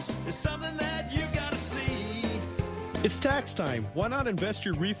Falls is something that you gotta see. It's tax time. Why not invest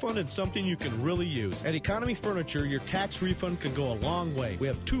your refund in something you can really use? At Economy Furniture, your tax refund can go a long way. We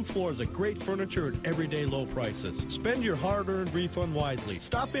have 2 floors of great furniture at everyday low prices. Spend your hard-earned refund wisely.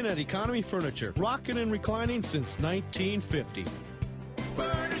 Stop in at Economy Furniture, rocking and reclining since 1950.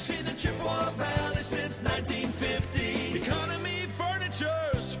 Furnishing the Chippewa Valley since 1950. Economy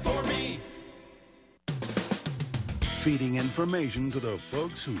Furniture's for me. Feeding information to the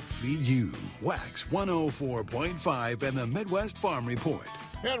folks who feed you. Wax 104.5 and the Midwest Farm Report.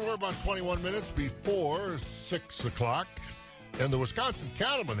 And we're about 21 minutes before 6 o'clock. And the Wisconsin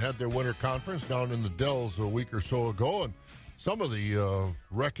Cattlemen had their winter conference down in the Dells a week or so ago. And some of the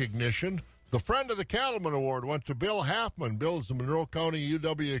recognition, the Friend of the Cattleman Award went to Bill Halfman. Bill's the Monroe County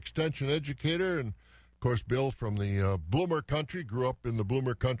UW Extension educator. And, of course, Bill from the Bloomer Country, grew up in the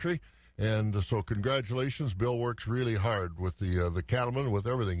Bloomer Country. And so congratulations. Bill works really hard with the Cattlemen, with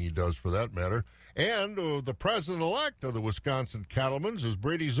everything he does for that matter. And the president-elect of the Wisconsin Cattlemen's is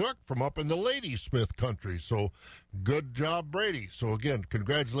Brady Zook from up in the Ladysmith country. So good job, Brady. So, again,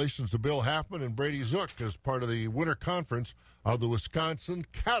 congratulations to Bill Halfman and Brady Zook as part of the winter conference of the Wisconsin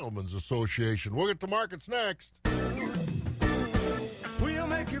Cattlemen's Association. We'll get to markets next. We'll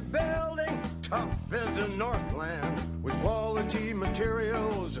make your building tough as a Northland with quality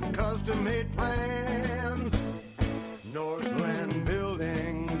materials and custom-made plans. Northland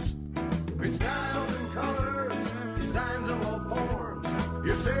Buildings, great styles and colors, designs of all forms.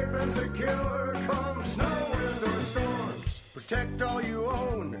 You're safe and secure come snow, wind, or storms. Protect all you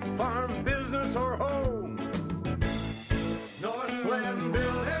own, farm, business, or home. Northland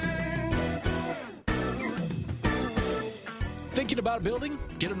Buildings. Thinking about building?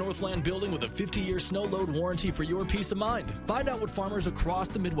 Get a Northland building with a 50-year snow load warranty for your peace of mind. Find out what farmers across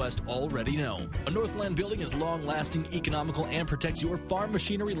the Midwest already know. A Northland building is long-lasting, economical, and protects your farm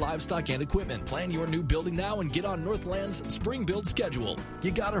machinery, livestock, and equipment. Plan your new building now and get on Northland's spring build schedule.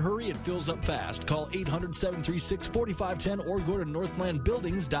 You gotta hurry, it fills up fast. Call 800-736-4510 or go to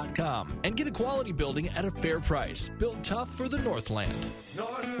northlandbuildings.com and get a quality building at a fair price. Built tough for the Northland.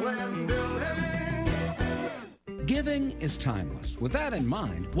 Northland Building. Giving is timeless. With that in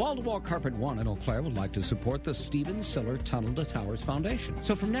mind, Wall-to-Wall Carpet One in Eau Claire would like to support the Stephen Siller Tunnel to Towers Foundation.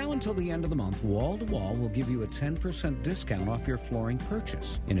 So from now until the end of the month, Wall-to-Wall will give you a 10% discount off your flooring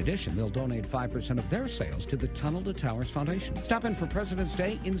purchase. In addition, they'll donate 5% of their sales to the Tunnel to Towers Foundation. Stop in for President's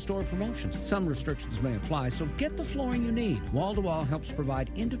Day in-store promotions. Some restrictions may apply, so get the flooring you need. Wall-to-Wall helps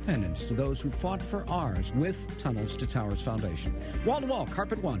provide independence to those who fought for ours with Tunnels to Towers Foundation. Wall-to-Wall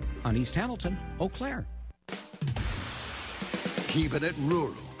Carpet One on East Hamilton, Eau Claire. Keeping it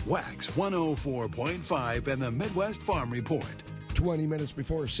rural. Wax 104.5 and the Midwest Farm Report. 20 minutes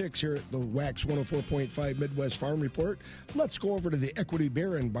before 6 here at the Wax 104.5 Midwest Farm Report. Let's go over to the Equity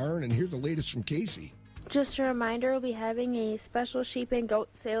Barren Barn and hear the latest from Casey. Just a reminder, we'll be having a special sheep and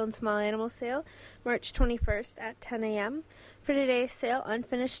goat sale and small animal sale March 21st at 10 a.m. For today's sale,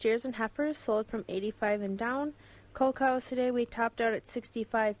 unfinished steers and heifers sold from 85 and down. Cull cows today we topped out at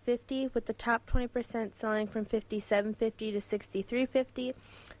 $65.50, with the top 20% selling from $57.50 to $63.50,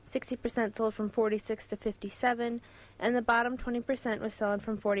 60% sold from $46 to $57, and the bottom 20% was selling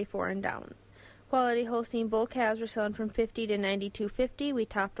from $44 and down. Quality Holstein bull calves were selling from $50 to $92.50. We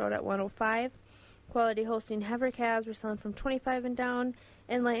topped out at $105. Quality Holstein heifer calves were selling from $25 and down,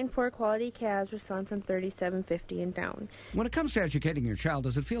 and light and poor quality calves were selling from $37.50 and down. When it comes to educating your child,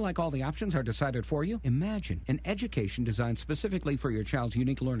 does it feel like all the options are decided for you? Imagine an education designed specifically for your child's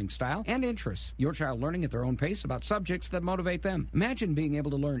unique learning style and interests. Your child learning at their own pace about subjects that motivate them. Imagine being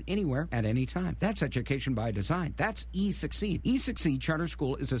able to learn anywhere at any time. That's education by design. That's eSucceed. eSucceed Charter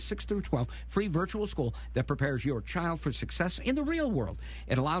School is a 6 through 12 free virtual school that prepares your child for success in the real world.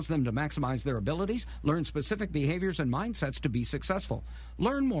 It allows them to maximize their abilities, learn specific behaviors and mindsets to be successful.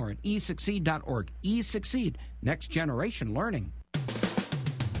 Learn more at eSucceed.org. eSucceed, next generation learning.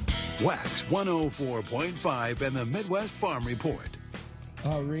 Wax 104.5 and the Midwest Farm Report.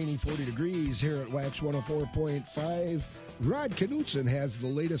 Rainy 40 degrees here at Wax 104.5. Rod Knutson has the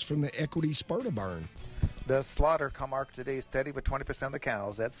latest from the Equity Sparta Barn. The slaughter come mark today steady with 20% of the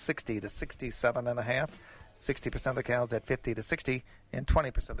cows at 60 to 67.5. 60% of the cows at 50 to 60, and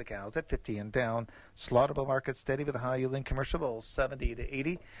 20% of the cows at 50 and down. Slaughterable market steady with the high-yielding commercial bulls 70 to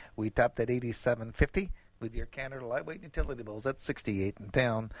 80. We topped at 87.50 with your Canada lightweight utility bulls at 68 and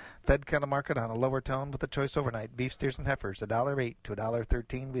down. Fed cattle market on a lower tone with the choice overnight beef steers and heifers $1.08 to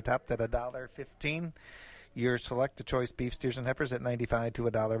 $1.13. We topped at $1.15. Your select the choice beef steers and heifers at $95 to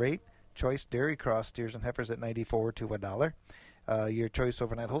 $1.08. Choice dairy cross steers and heifers at $94 to $1. Your choice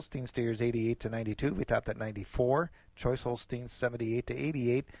overnight Holstein steers 88 to 92. We topped at 94. Choice Holsteins 78 to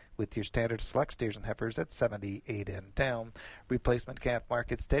 88, with your standard select steers and heifers at 78 and down. Replacement calf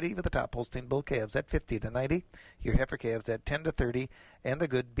market steady with the top Holstein bull calves at 50 to 90. Your heifer calves at 10 to 30, and the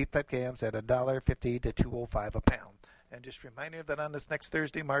good beef type calves at $1.50 to $2.05 a pound. And just a reminder that on this next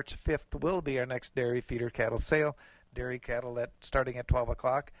Thursday, March 5th, will be our next dairy feeder cattle sale. Dairy cattle starting at 12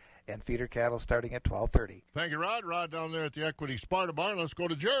 o'clock. And feeder cattle starting at 12:30. Thank you, Rod. Rod down there at the Equity Sparta Barn. Let's go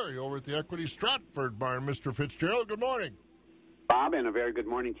to Jerry over at the Equity Stratford Barn. Mr. Fitzgerald, good morning. Bob, and a very good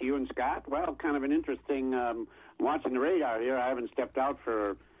morning to you and Scott. Well, kind of an interesting watching the radar here. I haven't stepped out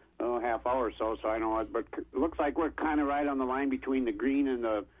for half hour or so I know it, but it looks like we're kind of right on the line between the green and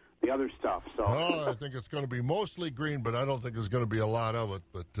the other stuff. So I think it's going to be mostly green, but I don't think there's going to be a lot of it.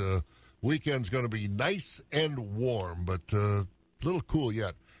 But weekend's going to be nice and warm, but a little cool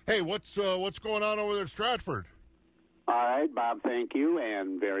yet. Hey, what's going on over there at Stratford? All right, Bob, thank you,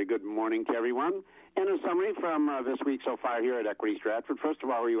 and very good morning to everyone. And a summary from this week so far here at Equity Stratford. First of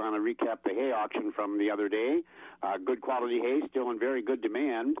all, we want to recap the hay auction from the other day. Good quality hay, still in very good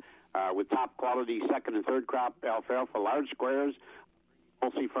demand, with top quality second and third crop alfalfa large squares,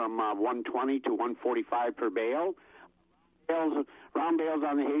 mostly from 120 to 145 per bale. Round bales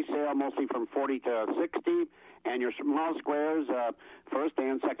on the hay sale, mostly from 40 to 60. And your small squares, first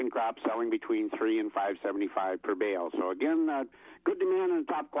and second crop, selling between $3 and $5.75 per bale. So again, good demand on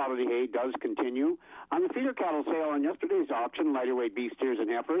top quality hay does continue. On the feeder cattle sale on yesterday's auction, lighter weight beef steers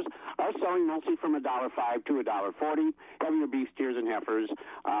and heifers are selling mostly from $1.05 to $1.40. Heavier beef steers and heifers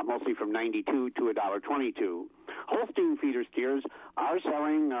mostly from $92 to $1.22. Holstein feeder steers are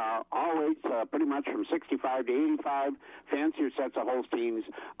selling all weights pretty much from $65 to $85. Fancier sets of Holsteins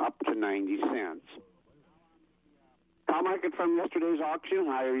up to 90 cents. Cow market from yesterday's auction,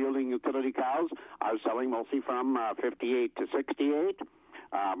 higher yielding utility cows are selling mostly from 58 to 68.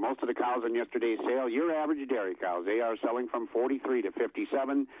 Most of the cows in yesterday's sale, your average dairy cows, they are selling from 43 to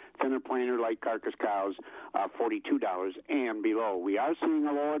 57. Thinner, plainer, light carcass cows, $42 and below. We are seeing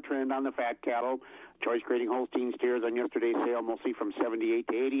a lower trend on the fat cattle. Choice grading Holstein steers on yesterday's sale, mostly from 78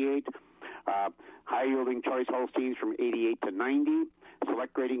 to 88. High yielding choice Holsteins from 88 to 90.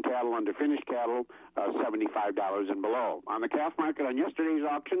 Select grading cattle under finished cattle, $75 and below. On the calf market on yesterday's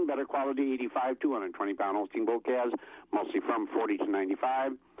auction, better quality 85, 220-pound Holstein bull calves, mostly from 40 to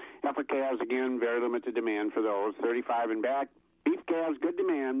 95. Heifer calves, again, very limited demand for those, 35 and back. Beef calves, good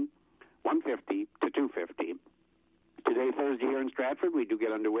demand, 150 to 250. Today, Thursday, here in Stratford, we do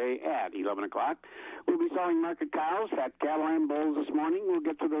get underway at 11 o'clock. We'll be selling market cows, fat cattle, and bulls this morning. We'll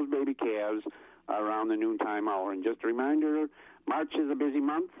get to those baby calves around the noontime hour. And just a reminder, March is a busy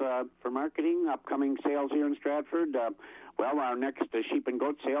month for marketing. Upcoming sales here in Stratford. Our next sheep and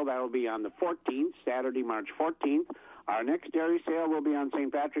goat sale, that will be on the 14th, Saturday, March 14th. Our next dairy sale will be on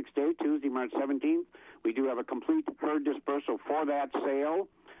St. Patrick's Day, Tuesday, March 17th. We do have a complete herd dispersal for that sale.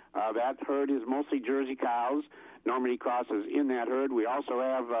 That herd is mostly Jersey cows. Normandy crosses in that herd. We also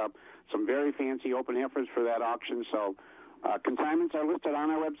have some very fancy open heifers for that auction. So consignments are listed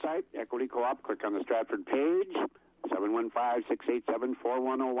on our website, Equity Co-op. Click on the Stratford page.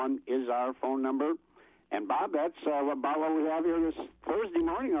 715-687-4101 is our phone number. And, Bob, that's about what we have here this Thursday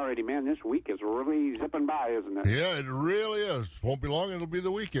morning already. Man, this week is really zipping by, isn't it? Yeah, it really is. Won't be long. It'll be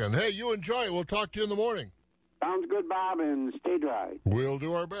the weekend. Hey, you enjoy it. We'll talk to you in the morning. Sounds good, Bob, and stay dry. We'll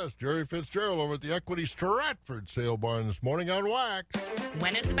do our best. Jerry Fitzgerald over at the Equity Stratford sale barn this morning on Wax.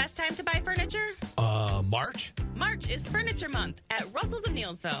 When is the best time to buy furniture? March? March is Furniture Month at Russell's of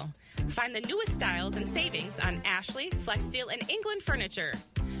Neilsville. Find the newest styles and savings on Ashley, Flexsteel, and England furniture.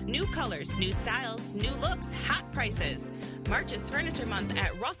 New colors, new styles, new looks, hot prices. March is Furniture Month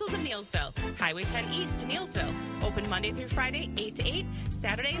at Russell's of Neilsville, Highway 10 East to Neilsville. Open Monday through Friday, 8 to 8,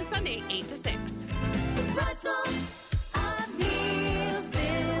 Saturday and Sunday, 8 to 6. Russell's of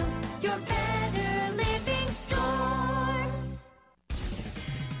Neilsville, your better living store.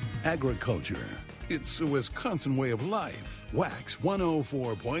 Agriculture. It's a Wisconsin way of life. Wax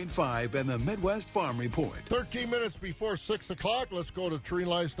 104.5 and the Midwest Farm Report. 13 minutes before 6 o'clock. Let's go to Tree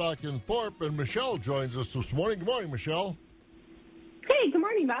Livestock in Thorpe. And Michelle joins us this morning. Good morning, Michelle. Hey, good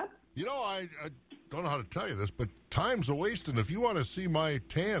morning, Bob. You know, I don't know how to tell you this, but time's a wasting. If you want to see my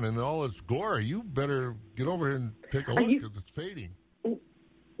tan in all its glory, you better get over here and take a look because it's fading.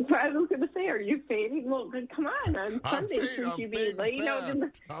 I was going to say, are you fading? Well, then come on Sunday, shouldn't you be late?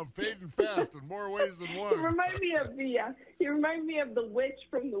 I'm fading fast in more ways than one. You remind me of the witch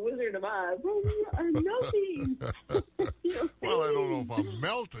from The Wizard of Oz. Oh, you are melting. Well, I don't know if I'm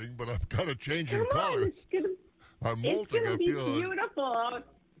melting, but I'm kind of changing colors. I'm molting. It's going to be beautiful.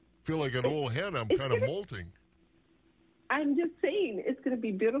 Feel like an old hen. I'm kind of molting. I'm just saying, it's going to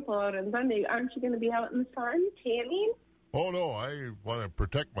be beautiful out on Sunday. Aren't you going to be out in the sun tanning? Oh, no, I want to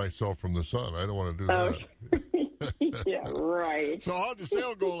protect myself from the sun. I don't want to do that. Yeah, right. So how'd the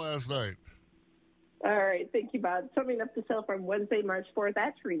sale go last night? All right, thank you, Bob. Summing up the sale from Wednesday, March 4th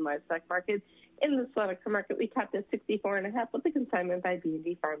at Tree Livestock Market. In the Seneca market, we topped at 64.5 with the consignment by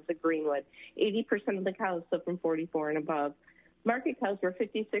B&D Farms of Greenwood. 80% of the cows sold from 44 and above. Market cows were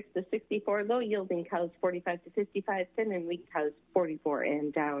 56 to 64, low-yielding cows 45 to 55, thin and weak cows 44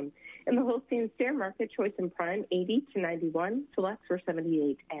 and down. In the Holstein steer market, choice and prime 80 to 91, selects were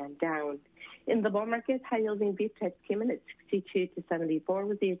 78 and down. In the bull market, high-yielding beef types came in at 62 to 74,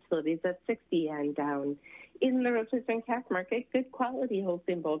 with the utilities at 60 and down. In the Rochester calf market, good quality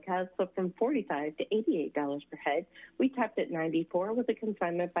Holstein bull calves sold from $45 to $88 per head. We topped at 94 with a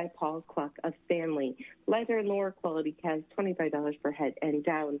consignment by Paul Cluck of Stanley. Lighter and lower quality calves $25 per head and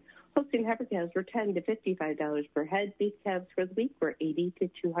down. Holstein heifer calves were $10 to $55 per head. Beef calves for the week were $80 to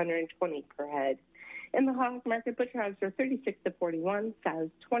 $220 per head. In the hog market, butcher hogs were 36 to 41, sows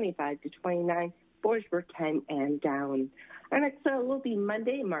 25 to 29, boars were 10 and down. Our next sale will be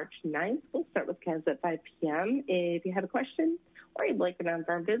Monday, March 9th. We'll start with calves at 5 p.m. If you have a question or you'd like an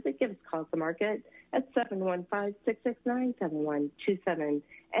on-farm visit, give us a call at the market at 715-669-7127.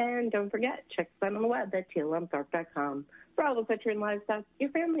 And don't forget, check us out on the web at tlmthorpe.com. For all the butcher and livestock,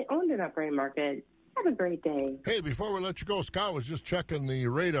 your family-owned and operated market. Have a great day. Hey, before we let you go, Scott was just checking the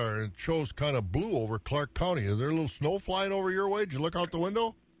radar, and it shows kind of blue over Clark County. Is there a little snow flying over your way? Did you look out the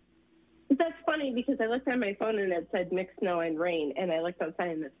window? That's funny because I looked on my phone and it said mixed snow and rain, and I looked outside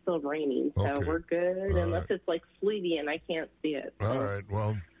and it's still raining. So we're good unless it's like sleety and I can't see it. So. All right.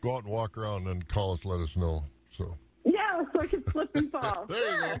 Well, go out and walk around and call us, let us know. So. Yeah, so I can slip and fall.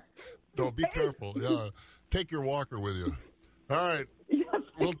 There you go. No, be careful. Yeah. take your walker with you. All right.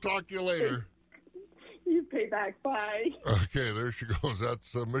 We'll talk to you later. You pay back. Bye. Okay, there she goes.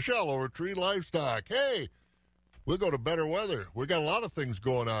 That's Michelle over at Tree Livestock. Hey, we'll go to better weather. We got a lot of things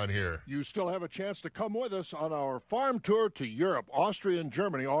going on here. You still have a chance to come with us on our farm tour to Europe, Austria, and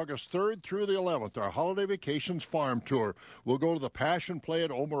Germany, August 3rd through the 11th, our holiday vacations farm tour. We'll go to the Passion Play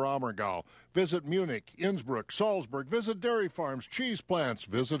at Oberammergau, visit Munich, Innsbruck, Salzburg, visit dairy farms, cheese plants,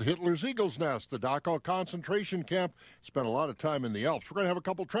 visit Hitler's Eagle's Nest, the Dachau concentration camp, spend a lot of time in the Alps. We're going to have a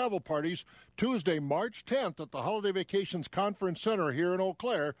couple travel parties Tuesday, March 10th at the Holiday Vacations Conference Center here in Eau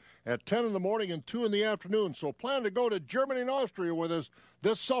Claire at 10 in the morning and 2 in the afternoon. So plan to go to Germany and Austria with us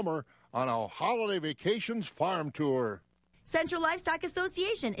this summer on our Holiday Vacations Farm Tour. Central Livestock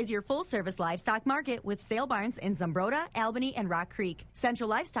Association is your full-service livestock market with sale barns in Zumbrota, Albany, and Rock Creek. Central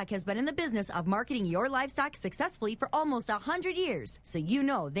Livestock has been in the business of marketing your livestock successfully for almost 100 years, so you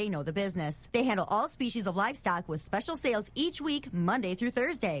know they know the business. They handle all species of livestock with special sales each week, Monday through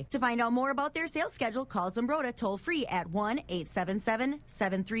Thursday. To find out more about their sales schedule, call Zumbrota toll-free at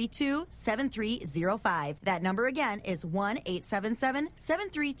 1-877-732-7305. That number again is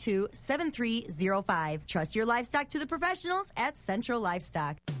 1-877-732-7305. Trust your livestock to the professionals at Central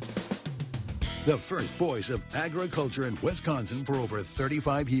Livestock. The first voice of agriculture in Wisconsin for over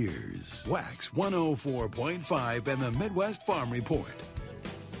 35 years. Wax 104.5 and the Midwest Farm Report.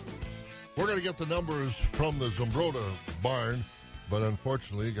 We're going to get the numbers from the Zumbrota barn, but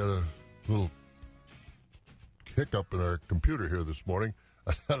unfortunately, got a little hiccup in our computer here this morning.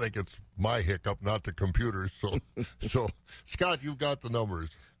 I think it's my hiccup, not the computer's. So Scott, you've got the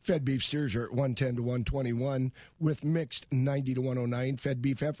numbers. Fed beef steers are at 110 to 121 with mixed 90 to 109. Fed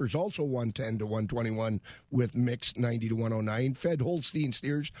beef heifers also 110 to 121 with mixed 90 to 109. Fed Holstein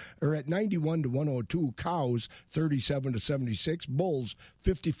steers are at 91 to 102. Cows 37 to 76. Bulls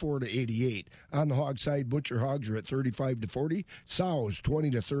 54 to 88. On the hog side, butcher hogs are at 35 to 40. Sows 20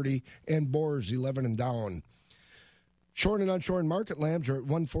 to 30, and boars 11 and down. Shorn and unshorn market lambs are at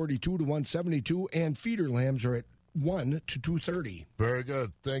 142 to 172, and feeder lambs are at 1 to 230. Very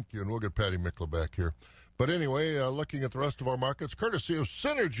good. Thank you. And we'll get Patty Mikla back here. But anyway, looking at the rest of our markets, courtesy of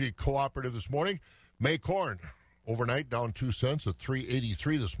Synergy Cooperative this morning. May corn overnight down 2 cents at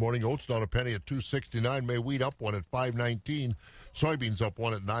 $3.83 this morning. Oats down a penny at $2.69. May wheat up 1 at $5.19. Soybeans up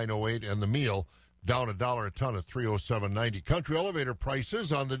 1 at $9.08. And the meal down $1 a ton at $307.90. Country elevator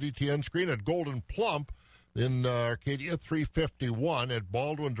prices on the DTN screen at Golden Plump in Arcadia, $3.51 at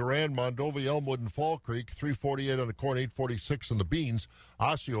Baldwin, Durand, Mondovi, Elmwood, and Fall Creek, $3.48 on the corn, $8.46 on the beans.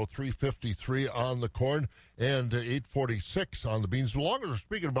 Osseo, $3.53 on the corn, and $8.46 on the beans. The longer we're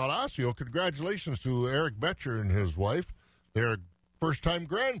speaking about Osseo, congratulations to Eric Betcher and his wife. They're first-time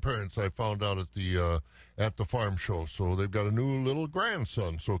grandparents, I found out at the farm show. So they've got a new little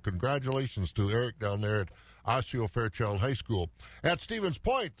grandson. So congratulations to Eric down there at Osseo Fairchild High School. At Stevens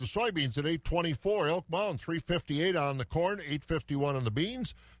Point, the soybeans at $8.24. Elk Mound, $3.58 on the corn, $8.51 on the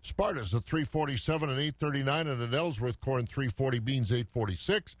beans. Sparta's at $3.47 and $8.39. And at Ellsworth, corn $3.40, beans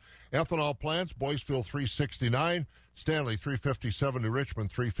 $8.46. Ethanol plants, Boyceville $3.69. Stanley $3.57 to Richmond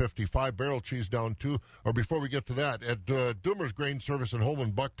 $3.55. Barrel cheese down 2. Or before we get to that, at Doomer's Grain Service in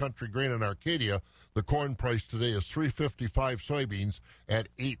Holman, Buck Country Grain in Arcadia, the corn price today is $3.55. Soybeans at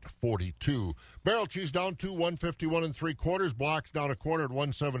 $8.42. Barrel cheese down 2, $1.51 3/4. Blocks down 1/4 at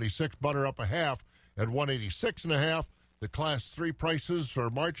 $1.76. Butter up 1/2 at $1.86 1/2. The Class 3 prices for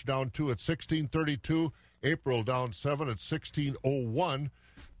March down 2 at $16.32. April down 7 at $16.01.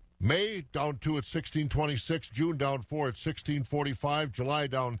 May down 2 at $16.26. June down 4 at $16.45. July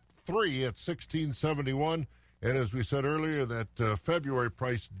down 3 at $16.71. And as we said earlier, that February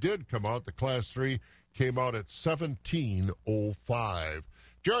price did come out. The Class 3 came out at $17.05.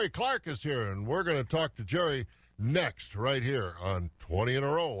 Jerry Clark is here, and we're going to talk to Jerry next right here on 20 in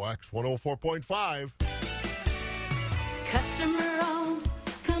a Row, Wax 104.5. Customer-owned,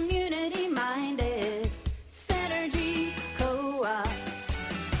 community-minded, Synergy Co-op.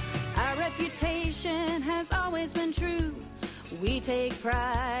 Our reputation has always been true. We take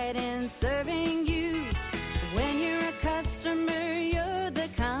pride in serving you. When you're a customer, you're the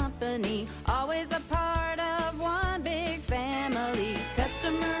company. Always a part of one big family.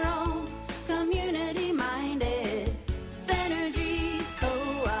 Customer-owned, community-minded, Synergy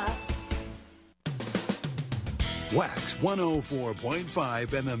Co-op. Wax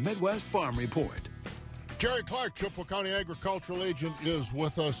 104.5 and the Midwest Farm Report. Jerry Clark, Chippewa County Agricultural Agent, is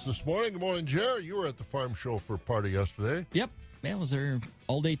with us this morning. Good morning, Jerry. You were at the farm show for a party yesterday. Yep. Yeah, I was there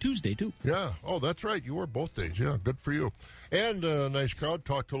all day Tuesday, too. Yeah. Oh, that's right. You were both days. Yeah, good for you. And a nice crowd.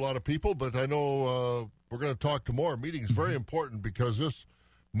 Talked to a lot of people, but I know we're going to talk to more. Meeting's very important because this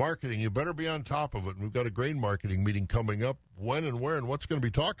marketing, you better be on top of it. And we've got a grain marketing meeting coming up. When and where and what's going to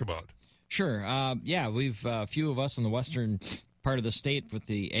be talked about? Sure. We've a few of us in the western part of the state with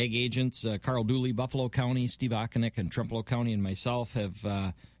the ag agents, Carl Dooley, Buffalo County, Steve Okonik, and Trempealeau County, and myself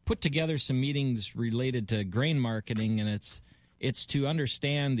have put together some meetings related to grain marketing, and it's to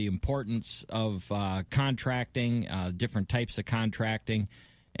understand the importance of contracting, different types of contracting,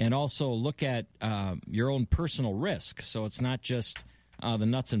 and also look at your own personal risk. So it's not just the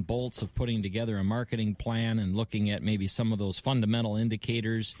nuts and bolts of putting together a marketing plan and looking at maybe some of those fundamental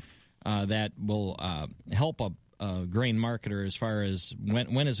indicators that will help a grain marketer as far as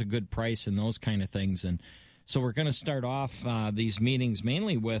when is a good price and those kind of things. And so we're going to start off these meetings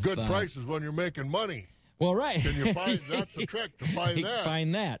mainly with good prices when you're making money. Well, right. Can you find that's the trick to find that?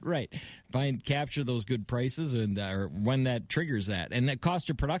 Find that, right. Capture those good prices and or when that triggers that. And that cost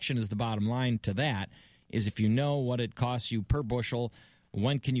of production is the bottom line to that, is if you know what it costs you per bushel,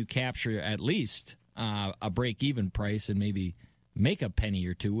 when can you capture at least a break-even price and maybe make a penny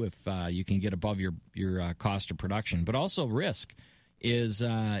or two if you can get above your cost of production. But also risk is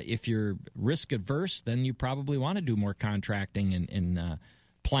if you're risk adverse, then you probably want to do more contracting and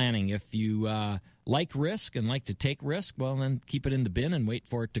planning. If you like risk and like to take risk, well, then keep it in the bin and wait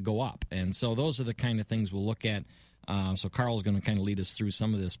for it to go up. And so those are the kind of things we'll look at. So Carl's going to kind of lead us through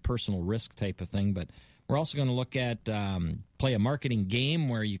some of this personal risk type of thing. But we're also going to look at play a marketing game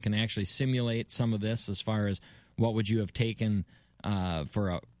where you can actually simulate some of this as far as what would you have taken for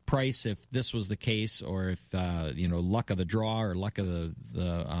a price if this was the case, or if luck of the draw or luck of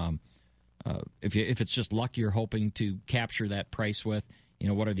the if it's just luck you're hoping to capture that price with,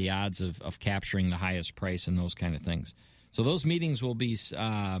 what are the odds of capturing the highest price and those kind of things. So those meetings will be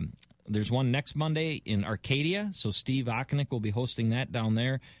there's one next Monday in Arcadia, so Steve Okonik will be hosting that down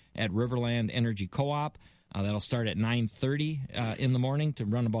there at Riverland Energy Co-op. That'll start at 9:30 in the morning to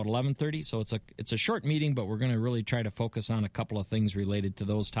run about 11:30. So it's a short meeting, but we're going to really try to focus on a couple of things related to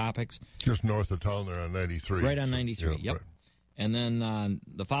those topics. Just north of town there on 93. Right on 93, yep. Right. And then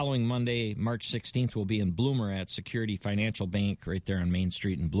the following Monday, March 16th, we'll be in Bloomer at Security Financial Bank right there on Main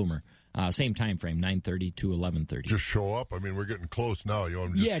Street in Bloomer. Same time frame, 9:30 to 11:30. Just show up? I mean, we're getting close now. You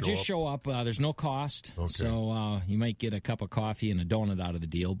want to just show up. There's no cost. Okay. So you might get a cup of coffee and a donut out of the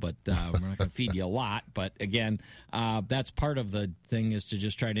deal, but we're not going to feed you a lot. But again, that's part of the thing, is to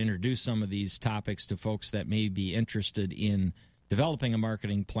just try to introduce some of these topics to folks that may be interested in developing a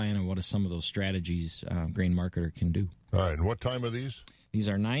marketing plan and what are some of those strategies grain marketer can do. All right, and what time are these? These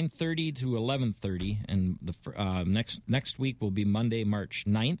are 9:30 to 11:30, and the next week will be Monday, March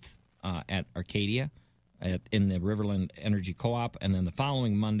 9th. At Arcadia in the Riverland Energy Co-op, and then the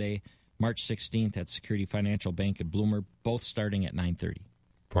following Monday, March 16th, at Security Financial Bank at Bloomer, both starting at 9:30.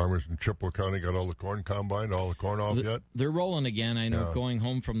 Farmers in Chippewa County got all the corn combined, all the corn off yet? They're rolling again. I know, going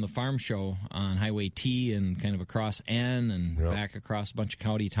home from the farm show on Highway T and kind of across N and back across a bunch of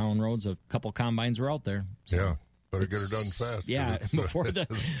county town roads, a couple combines were out there. So yeah. Better get her done fast. Yeah, before it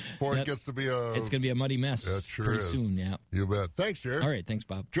gets to be it's going to be a muddy mess pretty soon, yeah. You bet. Thanks, Jerry. All right, thanks,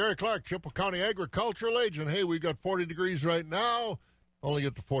 Bob. Jerry Clark, Chippewa County Agricultural Agent. Hey, we've got 40 degrees right now. Only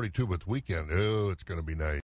get to 42, but the weekend, it's going to be nice.